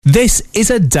This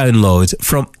is a download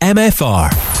from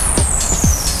MFR.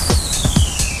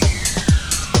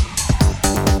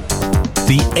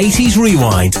 The 80s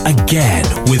Rewind again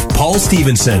with Paul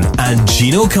Stevenson and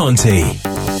Gino Conti.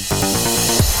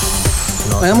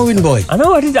 I am a wooden boy. I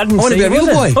know, I didn't want to be a real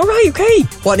boy. All right, okay.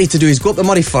 What I need to do is go up the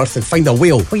Murray Firth and find a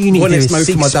whale. What you need to do is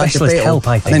seek specialist help,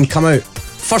 I think. And then come out.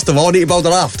 First of all, I need to build a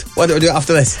raft. What do I do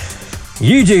after this?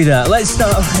 You do that. Let's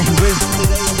start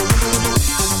with...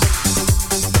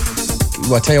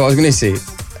 Well, I'll tell you what I was going to say.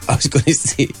 I was going to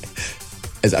say,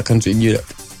 is it a country in Europe?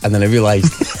 And then I realised...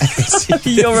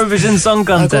 Eurovision Song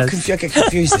Contest. I get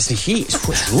confused. It's the heat. It's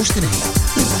what's roasting here.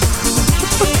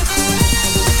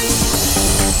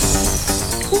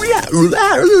 What have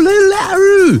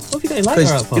you got your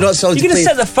lighter out for? You're not You're going to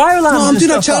set the fire alarm. No, I'm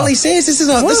doing what Charlie says. This is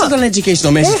an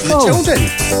educational message for the children.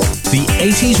 The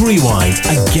 80s Rewind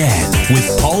again with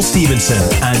Paul Stevenson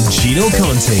and Gino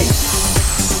Conti.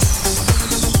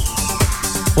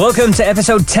 Welcome to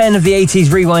episode 10 of the 80s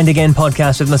Rewind Again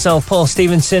podcast with myself, Paul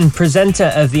Stevenson,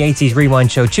 presenter of the 80s Rewind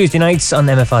show Tuesday nights on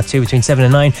MFR2 between 7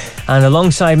 and 9. And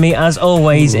alongside me, as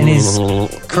always, in his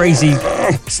crazy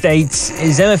states,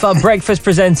 is MFR breakfast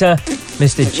presenter,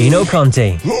 Mr. Gino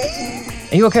Conti.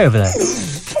 Are you okay over there?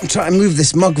 I'm trying to move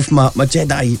this mug with my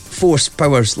Jedi Force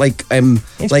powers. You have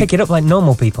to pick it up like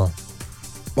normal people.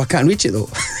 Well, I can't reach it though.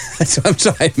 So I'm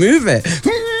trying to move it.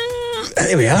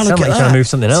 There we are, look at that. Sound like you're trying to move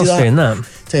something else doing that.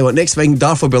 Tell you what, next thing,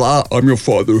 Darth will be like, I'm your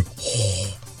father. And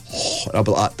I'll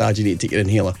be like, Dad, you need to take your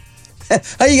inhaler.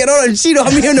 How you get on? Gino,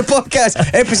 I'm here on the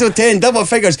podcast. Episode 10, double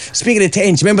figures. Speaking of 10, do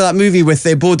you remember that movie with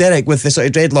Bo Derek with the sort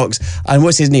of dreadlocks? And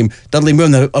what's his name? Dudley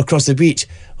Moore across the beach.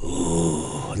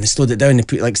 Ooh, and they slowed it down and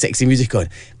put like sexy music on.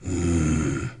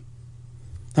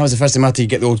 That was the first time I had to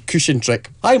get the old cushion trick.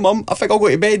 Hi, Mum, I think I'll go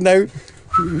to bed now.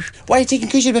 Why are you taking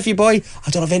cushion with you, boy? I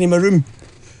don't have any in my room.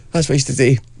 That's what I used to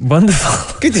say.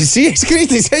 Wonderful. Good to see you. It's great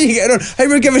to see how you getting on. How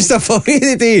we're giving stuff away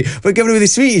today. We're giving away the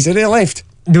sweeties and they left.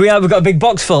 We've got a big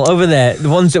box full over there. The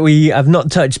ones that we have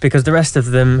not touched because the rest of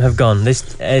them have gone.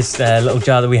 This little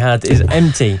jar that we had is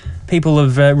empty. People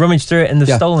have rummaged through it and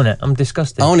they've stolen it. I'm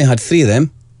disgusted. I only had 3 of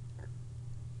them.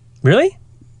 Really?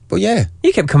 Well, yeah.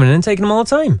 You kept coming in and taking them all the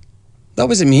time. That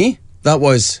wasn't me. That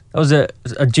was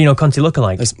a Gino Conti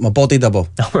lookalike. That's my body double.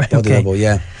 Oh, right, body double,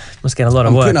 yeah. Must get a lot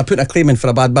of work. I'm putting a claim in for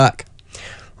a bad back.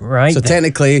 Right. So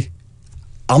technically,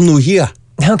 I'm no here.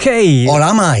 Okay. Or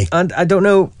am I? And I don't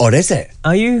know. Or is it?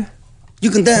 Are you?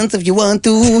 You can dance if you want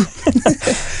to.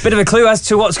 Bit of a clue as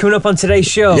to what's coming up on today's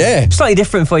show. Yeah. Slightly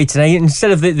different for you today.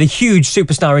 Instead of the huge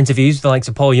superstar interviews, the likes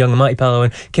of Paul Young and Marty Pellow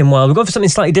and Kim Wilde, we're going for something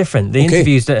slightly different. The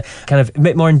interviews that are kind of a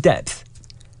bit more in depth.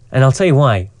 And I'll tell you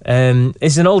why.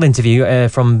 It's an old interview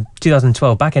from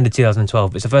 2012, back end of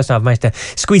 2012. It's the first time I've managed to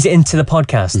squeeze it into the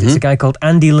podcast. Mm-hmm. It's a guy called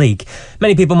Andy Leake.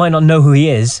 Many people might not know who he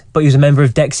is, but he was a member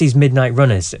of Dexy's Midnight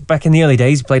Runners. Back in the early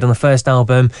days, he played on the first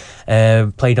album,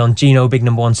 played on Gino, big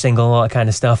 #1 single, all that kind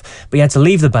of stuff. But he had to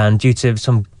leave the band due to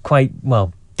some quite,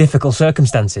 difficult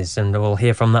circumstances, and we'll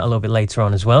hear from that a little bit later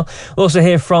on as well. We'll also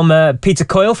hear from Peter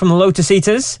Coyle from the Lotus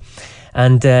Eaters.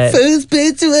 And First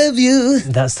bit to have you.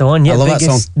 That's the one, yeah. I love that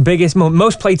song.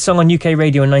 Most played song on UK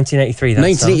radio in 1983.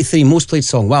 1983, most played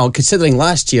song. Wow, considering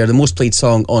last year the most played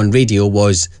song on radio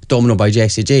was Domino by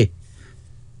Jessie J.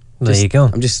 There you go.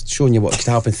 I'm just showing you what could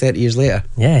happen 30 years later.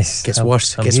 Yes. Gets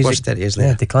worse 30 years later.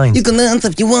 Yeah, declines. You can dance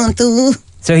if you want to.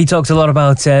 So he talks a lot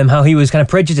about how he was kind of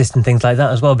prejudiced and things like that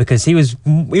as well, because he was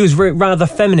rather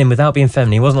feminine without being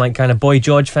feminine. He wasn't like kind of Boy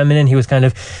George feminine. He was kind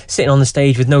of sitting on the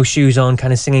stage with no shoes on,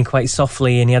 kind of singing quite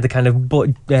softly, and he had the kind of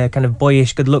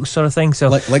boyish good looks sort of thing. So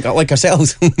like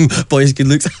ourselves, boyish good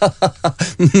looks.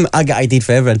 I got ID'd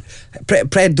for everyone.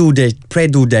 Prejudice.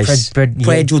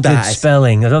 Good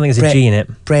spelling. I don't think there's a G in it.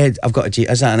 I've got a G.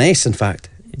 Is that an S? In fact.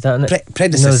 Is that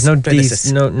Predecessor. No, there's no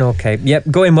D's. No, okay.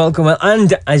 Yep, going well.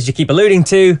 And, as you keep alluding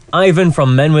to, Ivan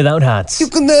from Men Without Hats. You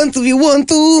can dance if you want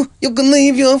to. You can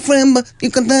leave your friend, but you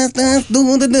can dance,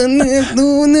 do the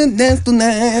dance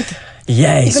tonight.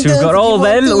 Yes, we've got all of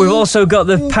them. We've also got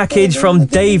the package from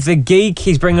Dave the Geek.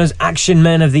 He's bringing us Action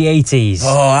Men of the 80s.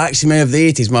 Oh, Action Men of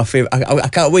the 80s, my favourite. I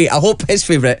can't wait. I hope his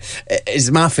favourite is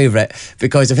my favourite,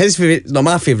 because if his favourite is not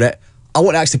my favourite, I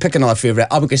won't actually pick another favourite.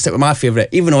 I'm going to stick with my favourite,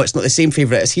 even though it's not the same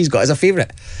favourite as he's got as a favourite.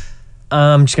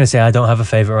 I'm just going to say I don't have a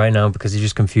favourite right now because he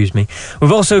just confused me.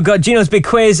 We've also got Gino's Big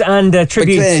Quiz and a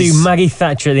tribute to Maggie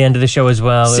Thatcher at the end of the show as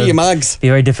well. See you, Mags. It'd be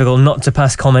very difficult not to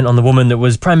pass comment on the woman that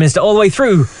was Prime Minister all the way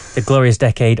through the glorious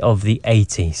decade of the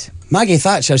 80s. Maggie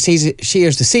Thatcher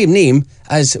shares the same name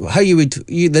as how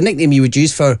the nickname you would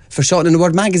use for shortening the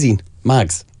word magazine.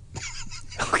 Mags.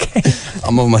 Okay.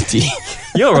 I'm on my tea.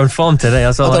 You're on form today.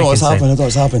 That's all I don't know can what's say. happened. I don't know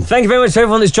what's happened. Thank you very much to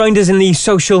everyone that's joined us in the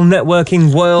social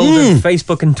networking world of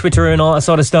Facebook and Twitter and all that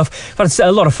sort of stuff. I've had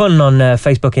a lot of fun on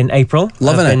Facebook in April.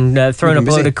 Loving I've been throwing up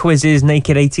a load of quizzes,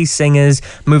 naked 80s singers,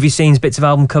 movie scenes, bits of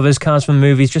album covers, cards from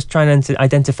movies, just trying to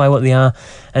identify what they are.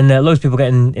 And loads of people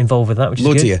getting involved with that, which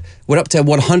Loads is good. of you. We're up to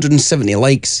 170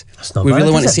 likes. That's not we bad,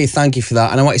 really want to is it? say thank you for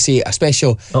that. And I want to say a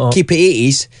special Uh-oh. Keep It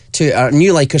 80s to our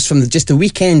new likers from just the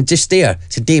weekend just there,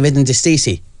 to David and to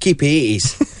Stacey. Keep It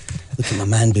 80s. Look at my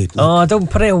man boob. Look. Oh, don't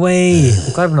put it away.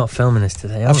 I'm glad we're not filming this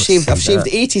today. I've shaved the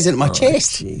 80s into my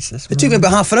chest. Jesus, It took me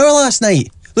about half an hour last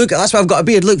night. Look, that's why I've got a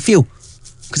beard. Look, feel.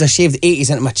 Because I shaved the 80s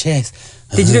into my chest.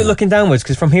 Did you do it looking downwards?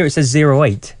 Because from here it says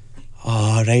 08.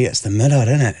 Oh, right, it's the mirror,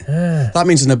 isn't it? That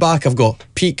means in the back I've got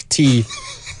peak T.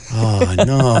 Oh,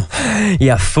 no.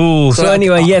 Yeah, fool. So So,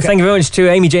 anyway, thank you very much to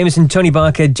Amy Jameson, Tony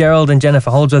Barker, Gerald and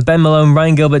Jennifer Holdsworth, Ben Malone,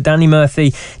 Ryan Gilbert, Danny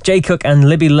Murphy, Jay Cook and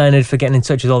Libby Leonard for getting in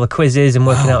touch with all the quizzes and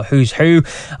working out who's who.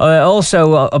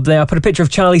 Also, up there, I put a picture of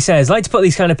Charlie Says. I like to put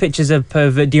these kind of pictures up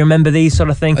of, do you remember these sort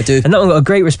of thing? I do. And that one got a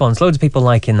great response. Loads of people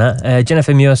liking that.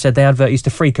 Jennifer Muir said the advert used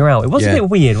to freak her out. It was a bit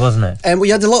weird, wasn't it? We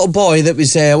had a little boy that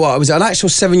was, it was an actual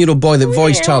 7-year-old boy that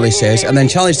voiced Charlie Says, and then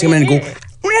Charlie used to come in and go...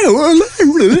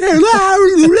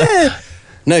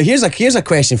 Now, here's a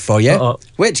question for you. Uh-oh.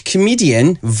 Which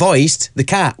comedian voiced the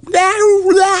cat?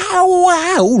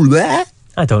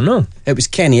 I don't know. It was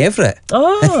Kenny Everett.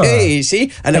 Oh. Hey,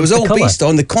 see? And it was the all colour. based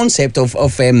on the concept of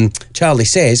Charlie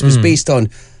Says, was based on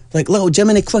like little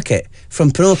Jiminy Cricket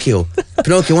from Pinocchio.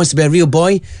 Pinocchio wants to be a real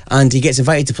boy and he gets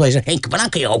invited to play. Hey,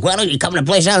 Pinocchio, why don't you come and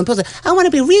play? And I want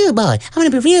to be a real boy. I want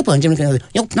to be a real boy. And Jiminy Cricket goes,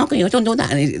 yo, Pinocchio, don't do that.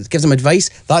 And he gives him advice.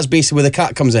 That's basically where the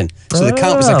cat comes in. So the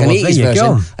cat was like an well, there 80s you version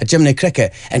go. of Jiminy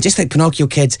Cricket. And just like Pinocchio,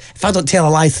 kids, if I don't tell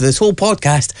a lie through this whole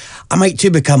podcast, I might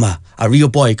too become a real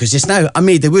boy. Because just now, I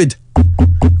made the wood.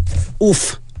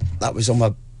 Oof. That was on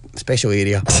my special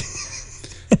area.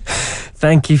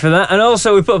 Thank you for that. And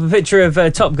also, we put up a picture of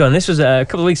Top Gun. This was a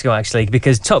couple of weeks ago, actually,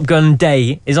 because Top Gun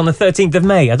Day is on the 13th of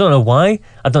May. I don't know why.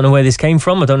 I don't know where this came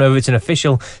from. I don't know if it's an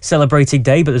official celebrated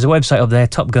day, but there's a website up there,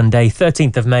 Top Gun Day,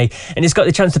 13th of May, and it's got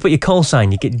the chance to put your call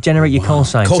sign. You can generate your call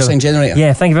sign. Call sign generator.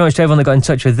 Yeah, thank you very much to everyone that got in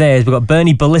touch with theirs. We've got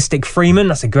Bernie Ballistic Freeman.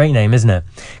 That's a great name, isn't it?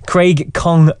 Craig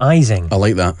Kong Ising. I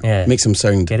like that. Yeah. Makes him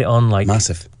sound Get it on like...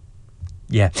 massive.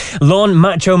 Yeah. Lorne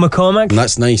Macho McCormack. And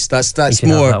that's nice. That's You can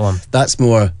have more. that one. That's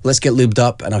more. Let's get lubed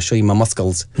up, and I'll show you my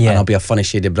muscles. Yeah. And I'll be a funny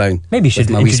shade of brown. Maybe he should with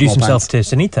my wee introduce small himself pants.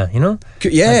 to Sunita, you know?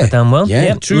 Yeah. That go down well.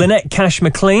 Yeah, true. Lynette Cash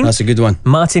McLean. That's a good one.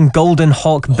 Martin Golden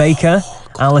Hawk Baker.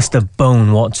 Alistair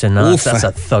Bone Watson. Now, Oof. that's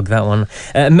a thug, that one.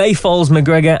 May Falls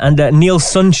McGregor and Neil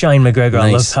Sunshine McGregor.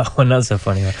 Nice. I love that one. That's a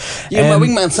funny one. You're my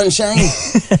wingman, sunshine.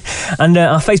 And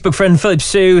our Facebook friend Philip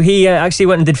Sue, he actually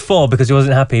went and did 4 because he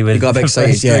wasn't happy with He got a bit the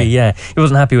excited, first 3. Yeah, he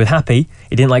wasn't happy with Happy.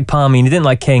 He didn't like Palmy and he didn't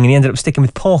like King, and he ended up sticking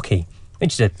with Porky,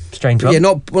 which is a strange one. Yeah,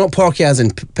 not Porky as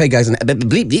in pig as in bleep,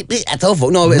 bleep, bleep, that's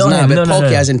awful. No, it's No, not. no, But no,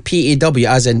 Porky no. as in P-A-W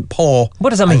as in paw. What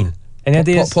does that mean? Any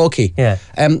ideas? Porky. Yeah.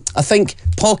 I think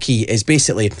Porky is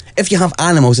basically, if you have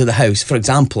animals at the house, for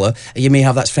example, you may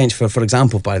have, that's French for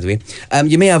example, by the way,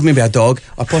 you may have maybe a dog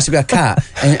or possibly a cat,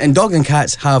 and dogs and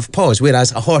cats have paws,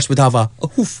 whereas a horse would have a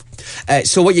hoof.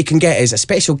 So what you can get is a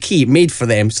special key made for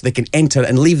them so they can enter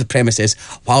and leave the premises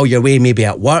while you're away, maybe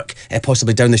at work,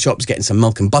 possibly down the shops getting some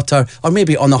milk and butter, or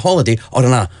maybe on a holiday or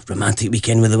on a romantic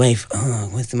weekend with the wife. Oh,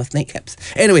 where's the night hips?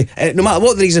 Anyway, no matter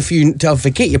what the reason for you to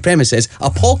vacate your premises, a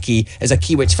paw key is a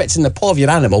key which fits in the paw of your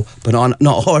animal, but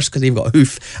not a horse because they've got a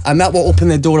hoof, and that will open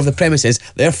the door of the premises.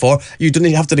 Therefore, you don't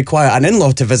have to require an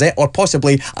in-law to visit or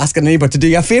possibly ask a neighbour to do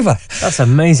you a favour. That's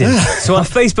amazing. So our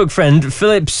Facebook friend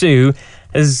Philip Sue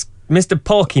is Mr.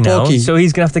 Porky now, Porky. so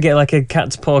he's gonna have to get like a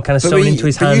cat's paw kind of sewn into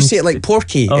his But hand. you say it like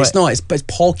porky. Oh, It's right. not. It's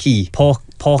porky.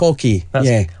 Porky. That's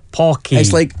Yeah. Porky.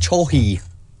 It's like Chawy.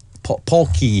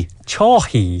 Porky.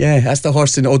 Chawy. Yeah, that's the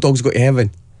horse in All Dogs Go to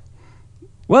Heaven.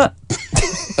 What?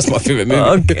 That's my favourite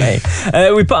movie. Okay.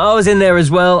 We put ours in there as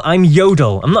well. I'm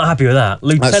Yodel. I'm not happy with that.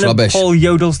 Lieutenant rubbish. Paul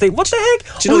Yodel. What the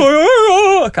heck? Do you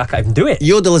I can't even do it.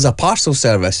 Yodel is a parcel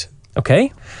service.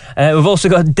 Okay. We've also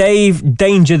got Dave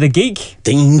Danger the Geek.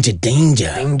 Danger. Danger,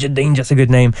 that's a good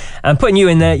name. And putting you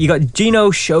in there, you got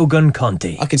Gino Shogun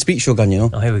Conti. I can speak Shogun, you know.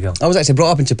 Oh, here we go. I was actually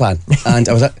brought up in Japan, and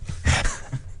I was at...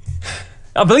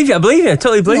 I believe you. I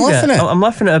totally believe you. You're laughing at it. I'm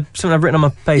laughing at something I've written on my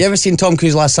page. You ever seen Tom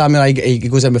Cruise Last Samurai? He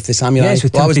goes in with the samurai. Yes,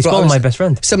 with I was Timothy brought- Spall, I was- my best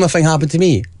friend. Similar thing happened to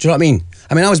me. Do you know what I mean?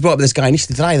 I was brought up with this guy, and he used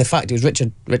to deny the fact he was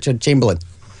Richard Chamberlain.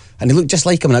 And he looked just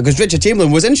like him. And I goes, Richard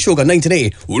Chamberlain was in Shogun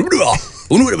 1980.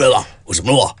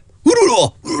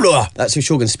 That's how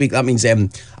Shogun speak. That means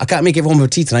I can't make it home for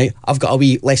tea tonight. I've got a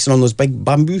wee lesson on those big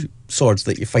bamboo swords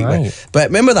that you fight with. But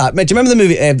remember that? Do you remember the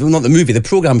movie? Not the movie, the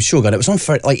program Shogun. It was on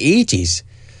for like ages.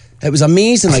 It was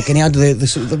amazing. Like, and he had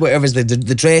the whatever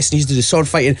the dress, and he used to do the sword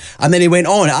fighting. And then he went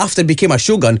on after he became a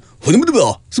shogun. He went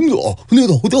on.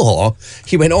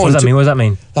 What does that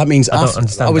mean? That means I don't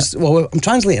understand. I'm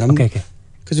translating. Okay.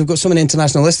 Because we've got so many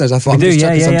international listeners, I thought I'm just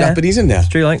checking some Japanese in there.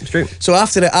 It's true. So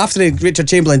after Richard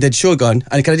Chamberlain did Shogun,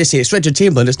 and can I just say it's Richard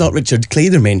Chamberlain, it's not Richard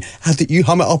Clayderman. You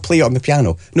hum it, I'll play it on the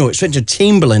piano. No, it's Richard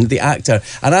Chamberlain, the actor.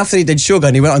 And after he did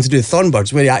Shogun, he went on to do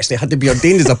Thornbirds, where he actually had to be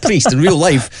ordained as a priest in real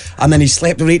life. And then he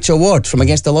slept with Rachel Ward from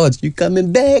Against the Odds. You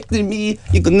coming back to me?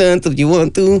 You can dance if you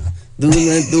want to. Do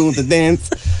the dance.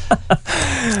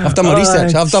 I've done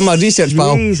my research,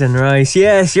 pal. Cheese and rice.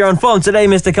 Yes, you're on form today,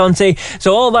 Mr. Conti.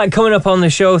 So all that coming up on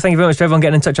the show. Thank you very much to everyone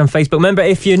getting in touch on Facebook. Remember,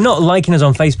 if you're not liking us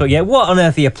on Facebook yet, what on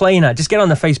earth are you playing at? Just get on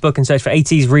the Facebook and search for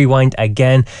 80s Rewind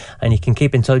again, and you can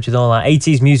keep in touch with all our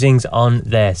 80s musings on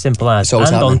there. Simple as.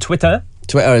 And on Twitter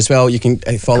as well. You can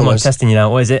follow us. Come on, testing you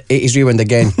now. What is it? 80s Rewind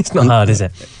again. It's not hard, is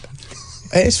it?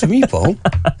 It is for me, Paul.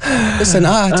 Listen,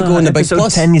 I had to go in the big plus.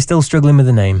 Episode 10, you're still struggling with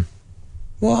the name.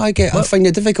 Well, I find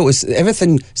it difficult. It's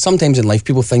everything. Sometimes in life,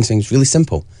 people think things really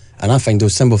simple, and I find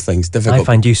those simple things difficult. I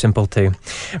find you simple too.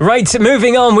 Right,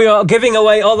 moving on. We are giving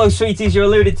away all those sweeties you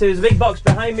alluded to. There's a big box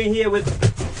behind me here with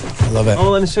I love it.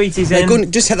 All them sweeties in. Go,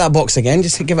 just hit that box again.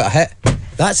 Just give it a hit.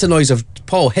 That's the noise of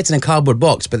Paul hitting a cardboard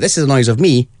box, but this is the noise of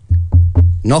me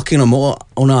knocking on my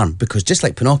own arm, because just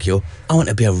like Pinocchio, I want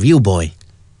to be a real boy.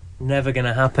 Never going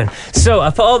to happen. So,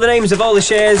 I put all the names of all the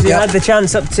shares. You had the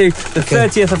chance up to the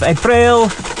 30th of April.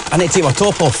 I need to take my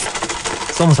top off.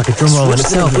 It's almost like a drum roll in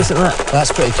itself. Listen to that.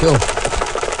 That's pretty cool.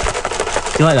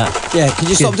 Do you like that? Yeah, can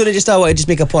you stop doing it just now? I want to just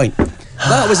make a point.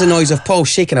 That was the noise of Paul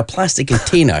shaking a plastic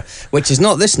container, which is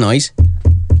not this noise,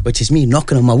 which is me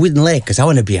knocking on my wooden leg, because I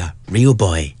want to be a real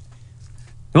boy.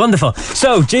 Wonderful.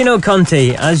 So, Gino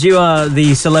Conti, as you are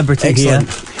the celebrity here,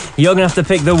 you're going to have to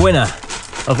pick the winner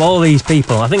of all these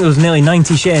people. I think there was nearly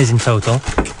 90 shares in total.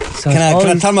 So can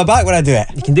I turn my back when I do it?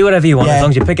 You can do whatever you want, as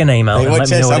long as you pick a name out. Hey, watch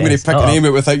this, I'm going to pick a name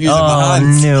out without using my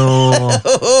hands. Oh,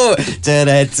 no.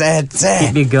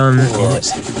 Keep your gun.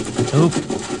 Oh.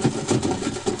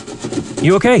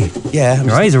 You okay? Yeah.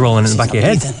 Your eyes are rolling in the back of your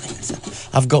head.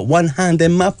 I've got one hand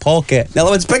in my pocket. The other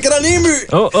one's picking a name out.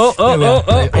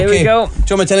 Oh. Here we go. Do you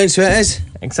want me to tell you who it is?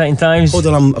 Exciting times. Hold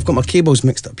on, I've got my cables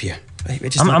mixed up here.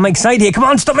 Right, I'm excited here. Come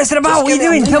on, stop messing about. What are you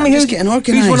doing? Tell me who's getting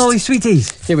organised. Who's won all these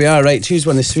sweeties? Here we are, right. Who's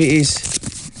won the sweeties?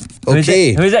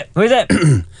 Okay. Who is it?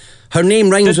 Her name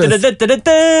rhymes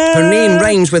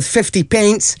with 50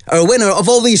 pence. Our winner of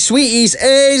all these sweeties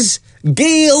is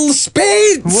Gail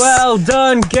Spence. Well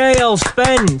done, Gail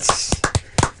Spence.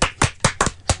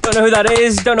 Don't know who that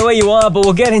is, don't know where you are, but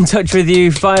we'll get in touch with you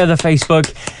via the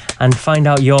Facebook and find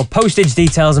out your postage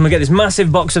details, and we'll get this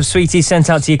massive box of sweeties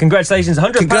sent out to you. Congratulations,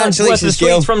 £100 worth of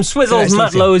sweets from Swizzles.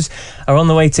 Matt Lowe's are on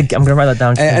the way to... I'm going to write that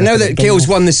down. And now that Gail's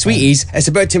won the sweeties, it's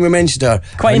about time we mentioned her.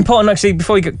 Quite important, actually,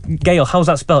 before we go... Gail, how's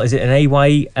that spelled? Is it an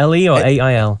A-Y-L-E or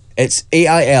A-I-L? It's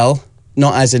A-I-L,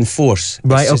 not as in force.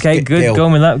 Right, okay, good. Gail.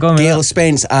 Going with that. Gail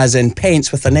Spence as in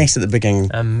pence with an S at the beginning.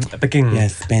 Beginning.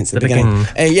 Yes, Spence at the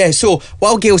beginning. So,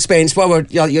 while Gail Spence, while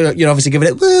you're obviously giving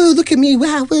it, woo, look at me,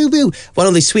 wow, woo, woo, one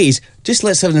of these sweeties, just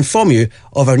let's inform you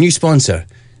of our new sponsor,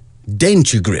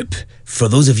 Denture-Grip. For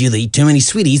those of you that eat too many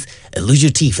sweeties, lose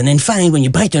your teeth, and then find when you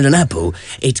bite into an apple,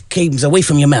 it comes away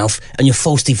from your mouth and your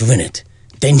false teeth are in it.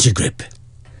 Denture-Grip.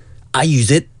 I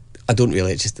use it. I don't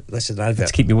really. It's just that's an advert.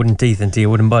 To keep your wooden teeth into your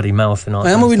wooden body, mouth, and all.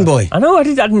 I am a wooden boy. I know. I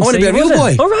didn't. I want to be a real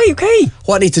boy. All right. Okay.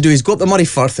 What I need to do is go up the Murray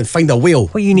Firth and find a whale.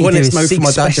 What you need to do is seek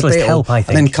specialist help, I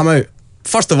think, and then come out.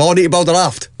 First of all, I need to build a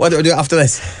raft. What do I do after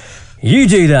this? You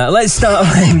do that. Let's start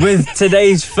with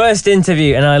today's first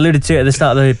interview, and I alluded to it at the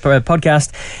start of the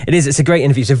podcast. It's a great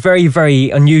interview. It's a very, very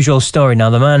unusual story.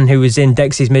 Now, the man who was in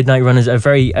Dexy's Midnight Runners at a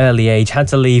very early age had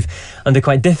to leave under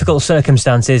quite difficult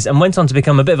circumstances and went on to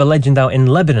become a bit of a legend out in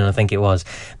Lebanon, I think it was.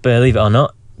 Believe it or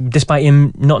not, despite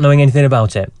him not knowing anything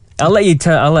about it. I'll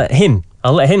let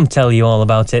him tell you all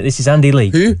about it. This is Andy Lee.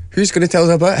 Who's going to tell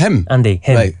us about him? Andy,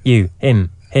 him, right. You,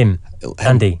 him, Andy,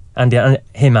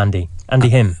 him, Andy. Andy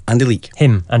him. Andy Leek.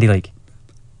 Him, Andy Leek.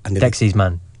 Dexy's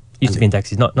man. Used to be in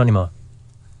Dexy's, not anymore.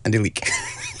 Andy Leek.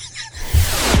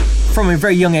 From a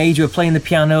very young age, you were playing the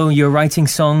piano, you were writing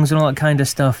songs and all that kind of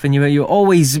stuff, and you were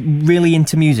always really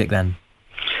into music then?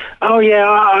 Oh,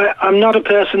 yeah, I'm not a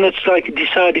person that's,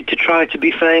 decided to try to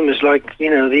be famous,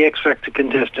 the X Factor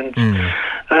contestant.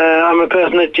 I'm a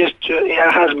person that just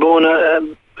has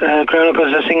borne grown up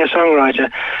as a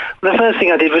singer-songwriter. The first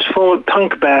thing I did was form a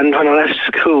punk band when I left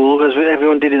school, as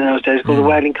everyone did in those days, called the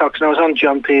Wailing Cocks, and I was on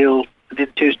John Peel. I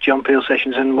did 2 John Peel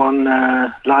sessions and 1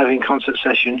 live in concert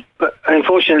session. But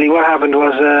unfortunately what happened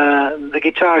was the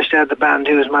guitarist out of the band,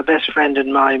 who was my best friend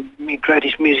and my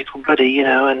greatest musical buddy, you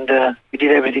know, and we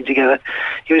did everything together.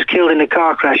 He was killed in a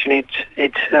car crash, and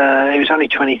he was only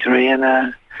 23,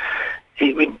 and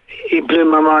it blew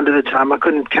my mind at the time. I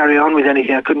couldn't carry on with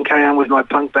anything. I couldn't carry on with my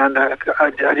punk band. I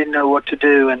didn't know what to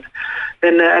do. And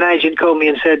then an agent called me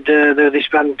and said there was this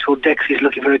band called Dexys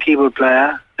looking for a keyboard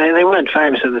player. They weren't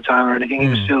famous at the time or anything. It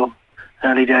was still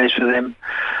early days for them.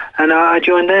 And I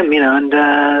joined them, you know, and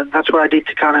that's what I did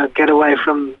to kind of get away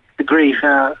from the grief,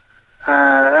 as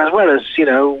well as, you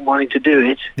know, wanting to do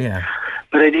it. Yeah.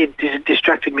 But it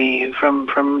distracted me from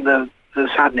the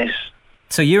sadness.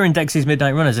 So you're in Dexys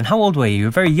Midnight Runners, and how old were you? You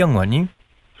were very young, weren't you?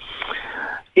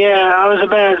 Yeah, I was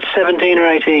about 17 or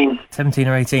 18. 17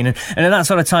 or 18. And at that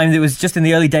sort of time, it was just in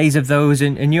the early days of those,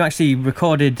 and you actually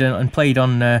recorded and played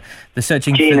on the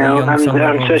Searching for the Young Soul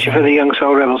Rebels. Searching for the Young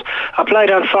Soul Rebels. I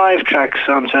played on 5 tracks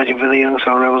on Searching for the Young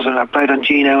Soul Rebels, and I played on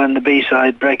Gino and the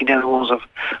B-side, Breaking Down the Walls of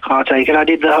Heartache, and I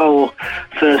did the whole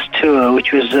first tour,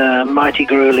 which was mighty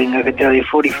grueling. I could tell you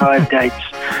 45 dates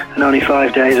and only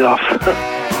 5 days off.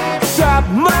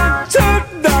 Chapman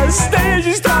took the stage,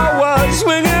 his tower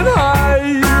swinging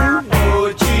high.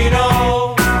 Oh,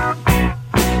 Gino,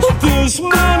 this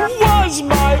man was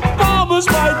my mama's,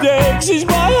 my Dexys,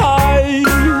 my high.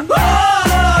 Oh,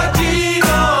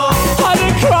 Gino, I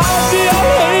done cried, I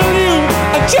hail you,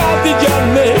 I chanted your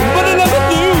name, but I never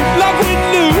knew, like we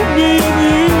knew, me and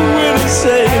you were the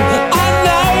same. And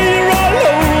now you're all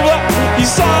over, your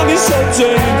song is so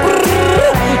tame.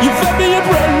 You fed me a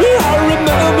brand new, I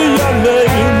remember your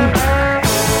name.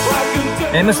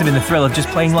 It must have been the thrill of just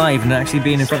playing live and actually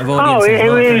being in front of audiences.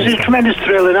 Oh, it was a tremendous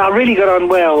thrill, and I really got on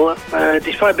well,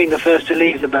 despite being the first to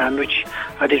leave the band, which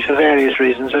I did for various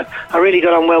reasons. I really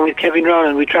got on well with Kevin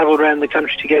Ronan. We travelled around the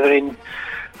country together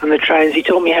on the trains. He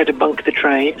taught me how to bunk the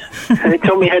train, and he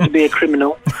taught me how to be a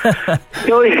criminal.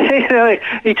 He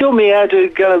taught me how to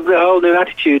get a whole new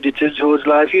attitude towards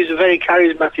life. He was a very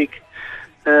charismatic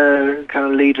kind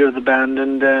of leader of the band,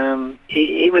 and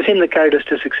he was in the carried us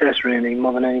to success, really,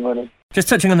 more than anybody. Just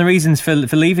touching on the reasons for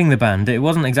leaving the band, it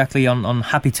wasn't exactly on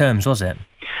happy terms, was it?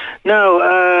 No,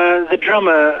 the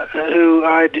drummer who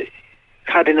I'd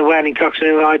had in the Wailing Cocks and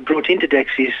who I'd brought into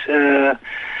Dexys,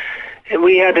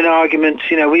 we had an argument.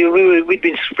 You know, we'd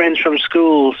been friends from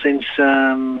school since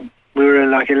we were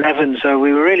like 11, so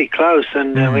we were really close,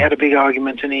 and we had a big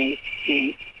argument, and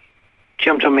he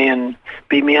jumped on me and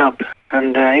beat me up,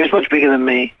 and he was much bigger than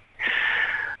me.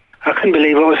 I couldn't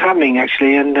believe what was happening,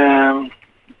 actually, and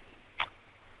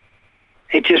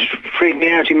it just freaked me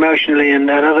out emotionally and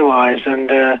otherwise. And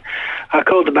I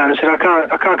called the band and said, I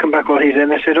can't come back while he's there.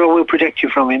 And they said, oh, we'll protect you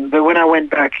from him. But when I went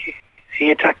back, he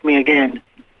attacked me again.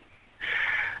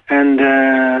 And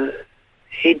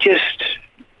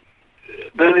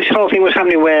this whole thing was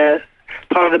happening where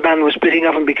part of the band was splitting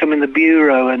up and becoming the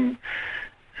Bureau, and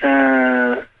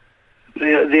the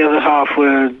other half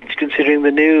were considering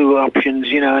the new options,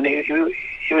 you know, and it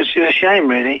was a shame,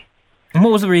 really. And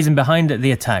what was the reason behind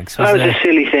the attacks? That was a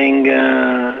silly thing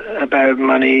about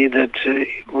money, that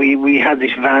we had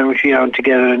this van which we owned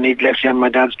together, and he'd left it on my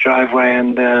dad's driveway,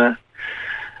 and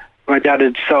my dad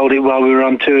had sold it while we were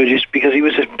on tour just because he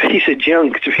was a piece of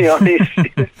junk, to be honest.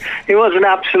 He was an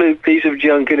absolute piece of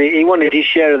junk, and he wanted his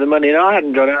share of the money, and I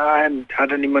hadn't got it. I hadn't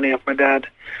had any money off my dad.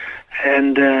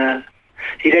 And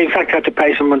he in fact had to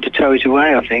pay someone to tow it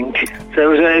away, I think.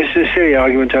 So it was a silly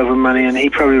argument over money, and he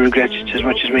probably regrets it as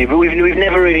much as me. But we've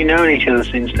never really known each other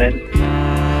since then.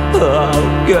 How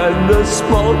can a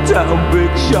small town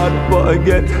big shot boy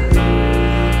get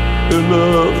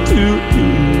enough to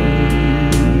eat?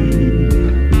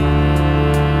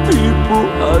 People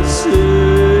are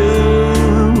saying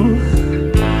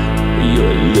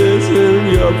you're losing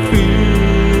your feel.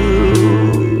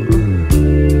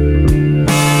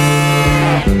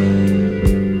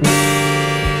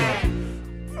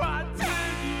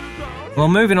 Well,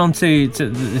 moving on to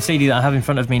the CD that I have in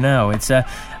front of me now, it's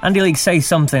Andy Leek Say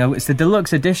Something. It's the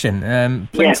deluxe edition.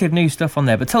 Plenty of new stuff on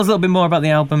there. But tell us a little bit more about the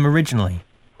album originally.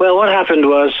 Well, what happened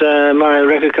was my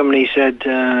record company said,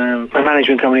 my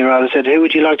management company rather, said, who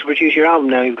would you like to produce your album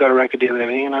now? You've got a record deal and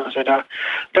everything. And I said, I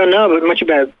don't know much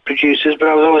about producers, but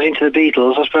I was always into the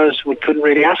Beatles. I suppose we couldn't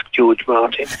really ask George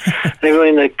Martin. And everyone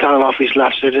in the kind of office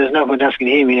laughed, said, there's no point asking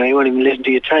him, you know, he won't even listen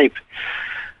to your tape.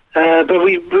 But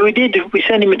we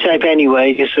sent him a tape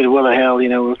anyway, just sort of, well, the hell,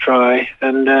 we'll try.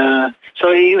 And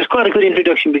so it was quite a good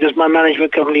introduction because my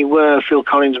management company were Phil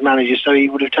Collins' managers, so he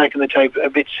would have taken the tape a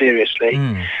bit seriously.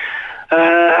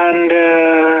 And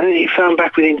he phoned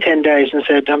back within 10 days and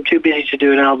said, I'm too busy to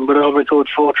do an album, but I'll record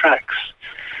 4 tracks,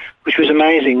 which was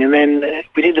amazing. And then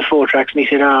we did the 4 tracks, and he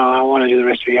said, I want to do the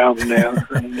rest of the album now.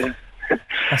 And,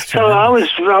 so I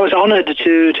was honoured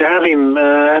to have him,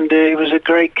 and it was a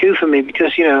great coup for me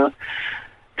because, to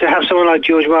have someone like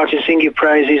George Martin sing your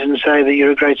praises and say that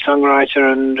you're a great songwriter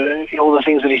and all the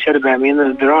things that he said about me,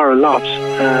 and there are a lot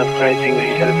of great things that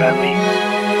he said about me.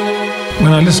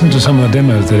 When I listened to some of the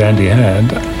demos that Andy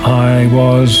had, I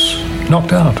was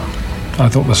knocked out. I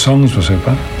thought the songs were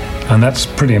super, and that's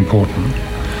pretty important.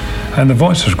 And the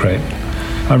voice was great.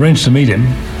 I arranged to meet him,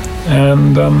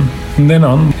 and from then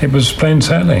on, it was plain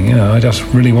sailing. I just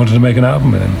really wanted to make an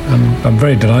album with him, and I'm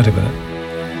very delighted with it.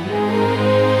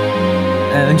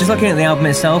 And just looking at the album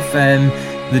itself,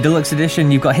 the deluxe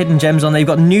edition, you've got hidden gems on there, you've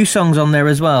got new songs on there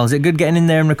as well. Is it good getting in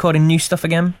there and recording new stuff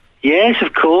again? Yes,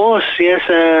 of course. Yes,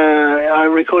 I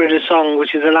recorded a song,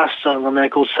 which is the last song on there,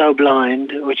 called So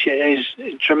Blind, which is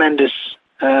tremendous.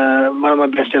 One of my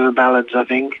best ever ballads, I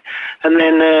think. And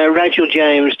then Rachel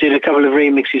James did a couple of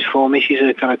remixes for me. She's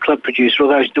a kind of club producer,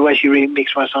 although the way she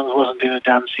remixed my songs wasn't in a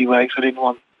dancey way, because I didn't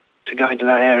want to go into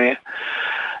that area.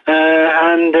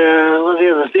 And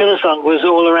the other song was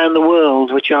All Around the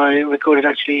World, which I recorded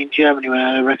actually in Germany when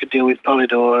I had a record deal with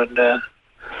Polydor. And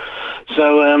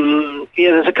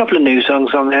there's a couple of new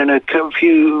songs on there and a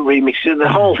few remixes. The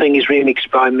whole thing is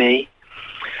remixed by me.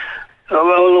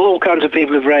 All kinds of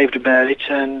people have raved about it,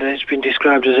 and it's been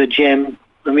described as a gem,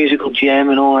 a musical gem,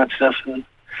 and all that stuff. And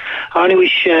I only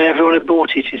wish everyone had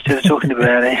bought it instead of talking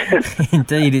about it.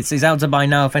 Indeed, it's out to buy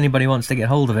now if anybody wants to get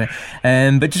hold of it.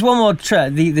 But just one more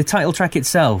track, the title track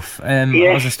itself. Yes.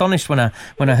 I was astonished when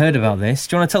I heard about this.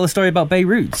 Do you want to tell the story about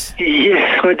Beirut?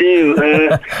 Yes, I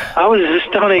do. I was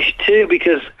astonished too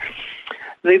because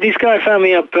this guy phoned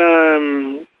me up.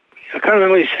 I can't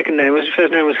remember his second name. His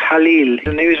first name was Halil,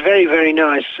 and he was very, very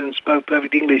nice and spoke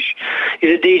perfect English.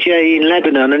 He's a DJ in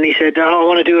Lebanon, and he said, I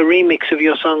want to do a remix of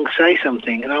your song, Say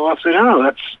Something. And I said,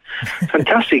 that's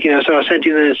fantastic. So I sent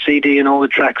him the CD and all the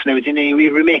tracks and everything, and he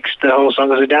remixed the whole song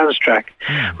as a dance track,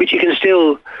 which you can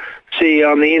still see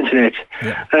on the internet.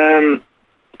 Yeah.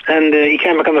 And he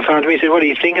came back on the phone to me and said, what do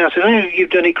you think? And I said, you've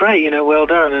done it great, well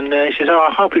done. And he says,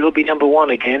 I hope it'll be number 1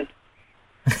 again.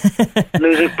 And there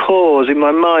was a pause in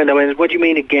my mind. I went, what do you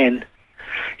mean again?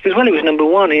 He says, well, it was number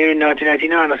 1 here in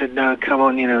 1989. I said, no, come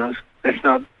on, that's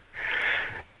not...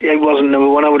 It wasn't number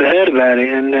 1. I would have heard about it.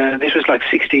 And this was like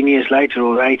 16 years later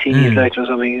or 18 years later or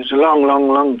something. It was a long, long,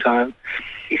 long time.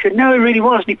 He said, no, it really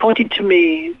was. And he pointed to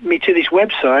me to this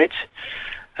website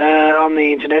on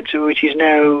the internet, which is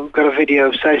now got a video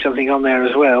of Say Something on there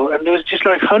as well. And there was just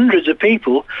like hundreds of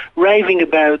people raving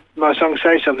about my song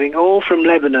Say Something, all from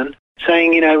Lebanon,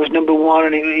 saying, it was number 1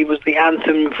 and it was the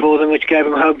anthem for them, which gave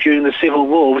them hope during the Civil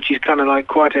War, which is kind of like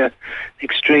quite a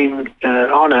extreme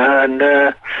honour. And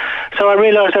so I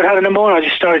realised I'd had a number 1. I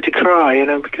just started to cry,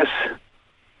 because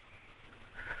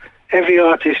every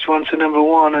artist wants a number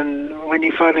 1, and when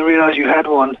you finally realise you had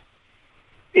one,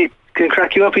 it can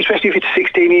crack you up, especially if it's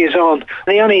 16 years on.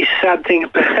 The only sad thing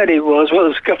about it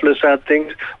there's a couple of sad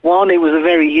things. One, it was the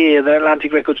very year that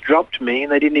Atlantic Records dropped me,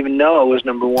 and they didn't even know I was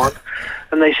number 1.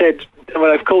 And they said,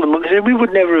 I've called them up, they said, we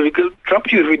would never have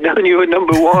dropped you if we'd known you were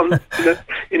number 1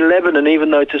 in Lebanon,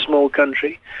 even though it's a small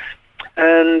country.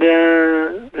 And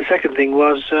the second thing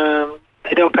was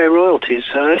they don't pay royalties,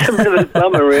 so it's a bit of a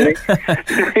bummer, really.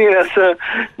 So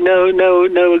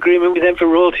no agreement with them for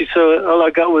royalties, so all I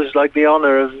got was like the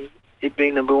honour of it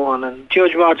being number 1. And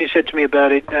George Martin said to me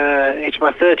about it, it's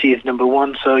my 30th number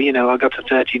 1, so I got to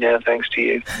 30 now thanks to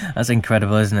you. That's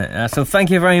incredible, isn't it? So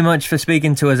thank you very much for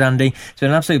speaking to us, Andy. It's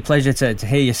been an absolute pleasure to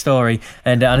hear your story,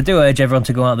 and I do urge everyone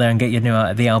to go out there and get your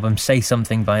new the album Say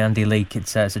Something by Andy Leek.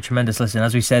 It's a tremendous listen.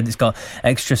 As we said, it's got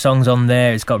extra songs on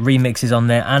there, it's got remixes on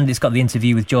there, and it's got the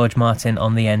interview with George Martin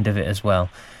on the end of it as well.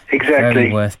 Exactly.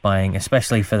 Very worth buying,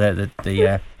 especially for the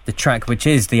track which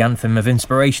is the anthem of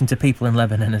inspiration to people in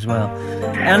Lebanon as well.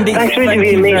 Andy, thanks for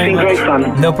interviewing me. It's been great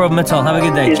fun. No problem at all. Have a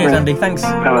good day. Cheers, Andy. Thanks.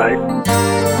 Bye-bye.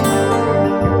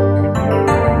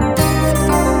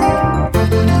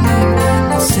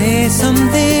 Say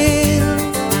something.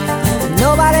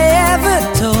 Nobody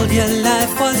ever told you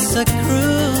life was a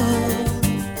cruel.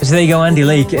 So there you go, Andy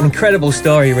Leek. An incredible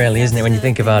story, really, isn't it, when you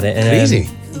think about it? And, crazy.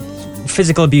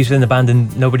 physical abuse within the band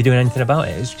and nobody doing anything about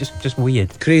it. It's just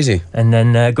weird. Crazy. And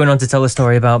then going on to tell a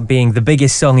story about being the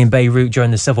biggest song in Beirut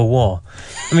during the Civil War.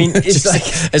 I mean, it's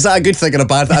like... Is that a good thing or a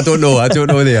bad thing? I don't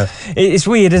know there. It's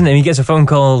weird, isn't it? He gets a phone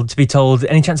call to be told,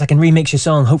 any chance I can remix your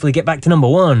song, hopefully get back to number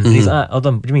one. And he's like, hold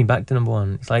on, what do you mean back to number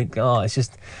one? It's like, it's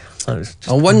just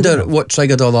I wonder what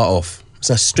triggered all that off. It's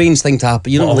a strange thing to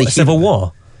happen. You don't really Civil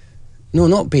War? No,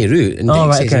 not Beirut.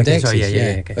 Right, okay, sorry,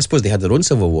 yeah. Okay. I suppose they had their own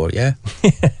civil war, yeah.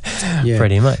 Yeah.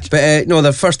 Pretty much. But no,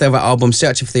 their first ever album,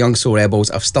 Searching for the Young Soul Rebels,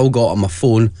 I've still got on my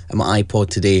phone and my iPod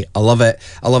today. I love it.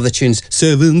 I love the tunes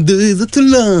 7 days are too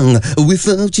long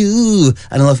without you.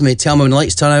 And I love me Tell Me When the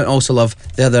Lights Turn Out. I also love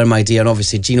The Other My Dear, and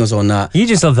obviously Gino's on that. You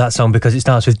just love that song because it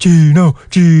starts with Gino,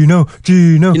 Gino,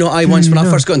 Gino. You know, once when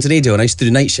I first got into radio and I used to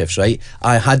do night shifts, right,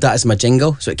 I had that as my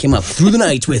jingle, so it came up through the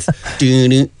night with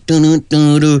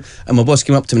and my boss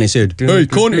came up to me and he said, "Hey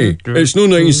Conti, it's no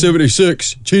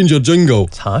 1976, change your jingle."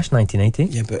 It's harsh,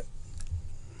 1980. Yeah, but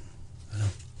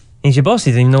he's your boss,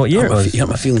 he didn't even know what year it was. You hurt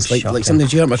my feelings, like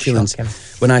sometimes you hurt my feelings.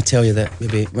 When I tell you that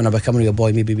maybe when I become a real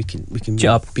boy, maybe we can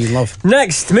be in love.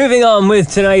 Next, moving on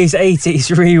with today's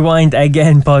 80s Rewind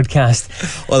Again podcast.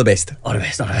 All the best. All the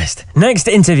best. Next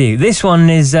interview. This one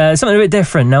is something a bit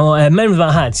different. Now, Men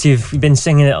Without Hats, you've been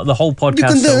singing it the whole podcast. You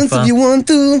can dance so far. if you want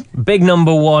to. Big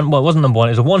number one. Well, it wasn't number one.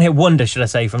 It was a one-hit wonder, should I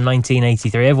say, from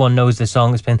 1983. Everyone knows the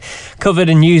song. It's been covered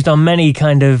and used on many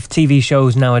kind of TV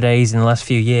shows nowadays in the last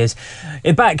few years.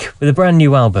 They're back with a brand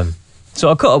new album. So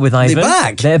I caught up with Ivan.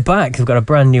 They're back. They've got a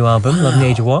brand new album, Love in the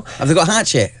Age of War. Have they got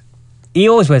hats yet? He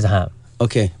always wears a hat.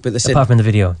 Okay, but they said apart from the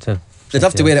video. They'd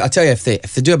have to wear it. I tell you, if they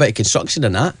do a bit of construction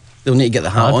and that, they'll need to get the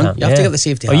hat on. You have to get the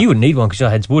safety hat. Oh, you wouldn't need one because your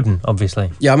head's wooden, obviously.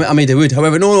 Yeah, I made it wood.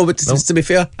 However, no, but to be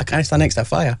fair, I can't stand next to a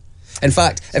fire. In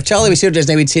fact, if Charlie was here just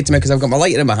now, he'd say to me, because I've got my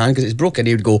lighter in my hand because it's broken,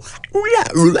 he would go, what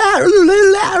have you got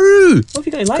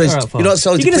your lighter out for? You're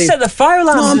going to set the fire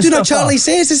alarm. No, I'm doing what Charlie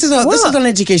says. This is an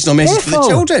educational message for the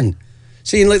children.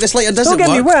 Saying like this lighter doesn't work. Don't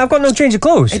get me wet, I've got no change of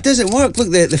clothes. It doesn't work.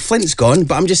 Look, the flint's gone.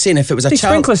 But I'm just saying, if it was a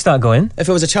sprinklers start going. If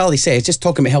it was a Charlie says, just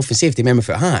talking about health and safety, Men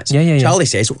Without Hats. Yeah. Charlie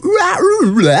says, if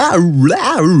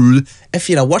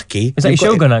you're a workie. Is that your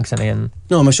Shogun accent again?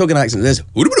 No, my Shogun accent is.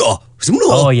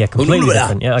 Oh yeah, completely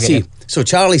different. Yeah, I get it. So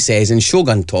Charlie says in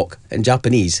Shogun talk in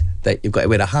Japanese that you've got to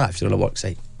wear a hat if you're on a work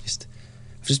site. Just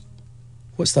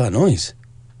what's that noise?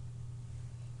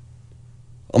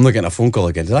 I'm not getting a phone call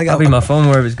again. Did I get? That'll be my phone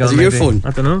wherever it's gone. Is it your phone?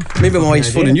 I don't know. Maybe my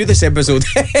wife's phoning you this episode.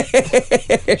 I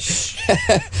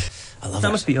love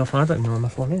that must be your phone. I don't know where my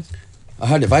phone is. I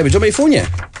heard it vibrate. Do you want me to phone you?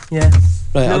 Yeah.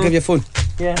 Right, I'll give you a phone.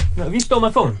 Yeah. No, have you stole my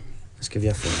phone? Let's give you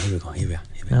a phone. Here we go.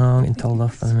 No, I'm getting told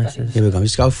off by the missus. Here we go.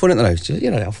 I'll phone it now.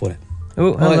 You're right, I'll phone it.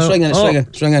 Oh, hello. It's ringing. Hello.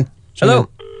 It's ringing.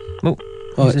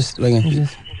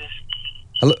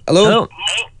 Hello.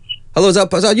 Hello. Is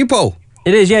that you, Paul?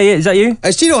 It is, yeah. Is that you?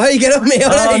 It's Gino. How you get on, mate?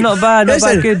 Oh, not bad,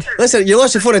 good. Listen, you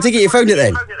lost your phone. I take it you found it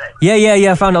then?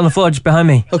 Yeah. I found it on the floor just behind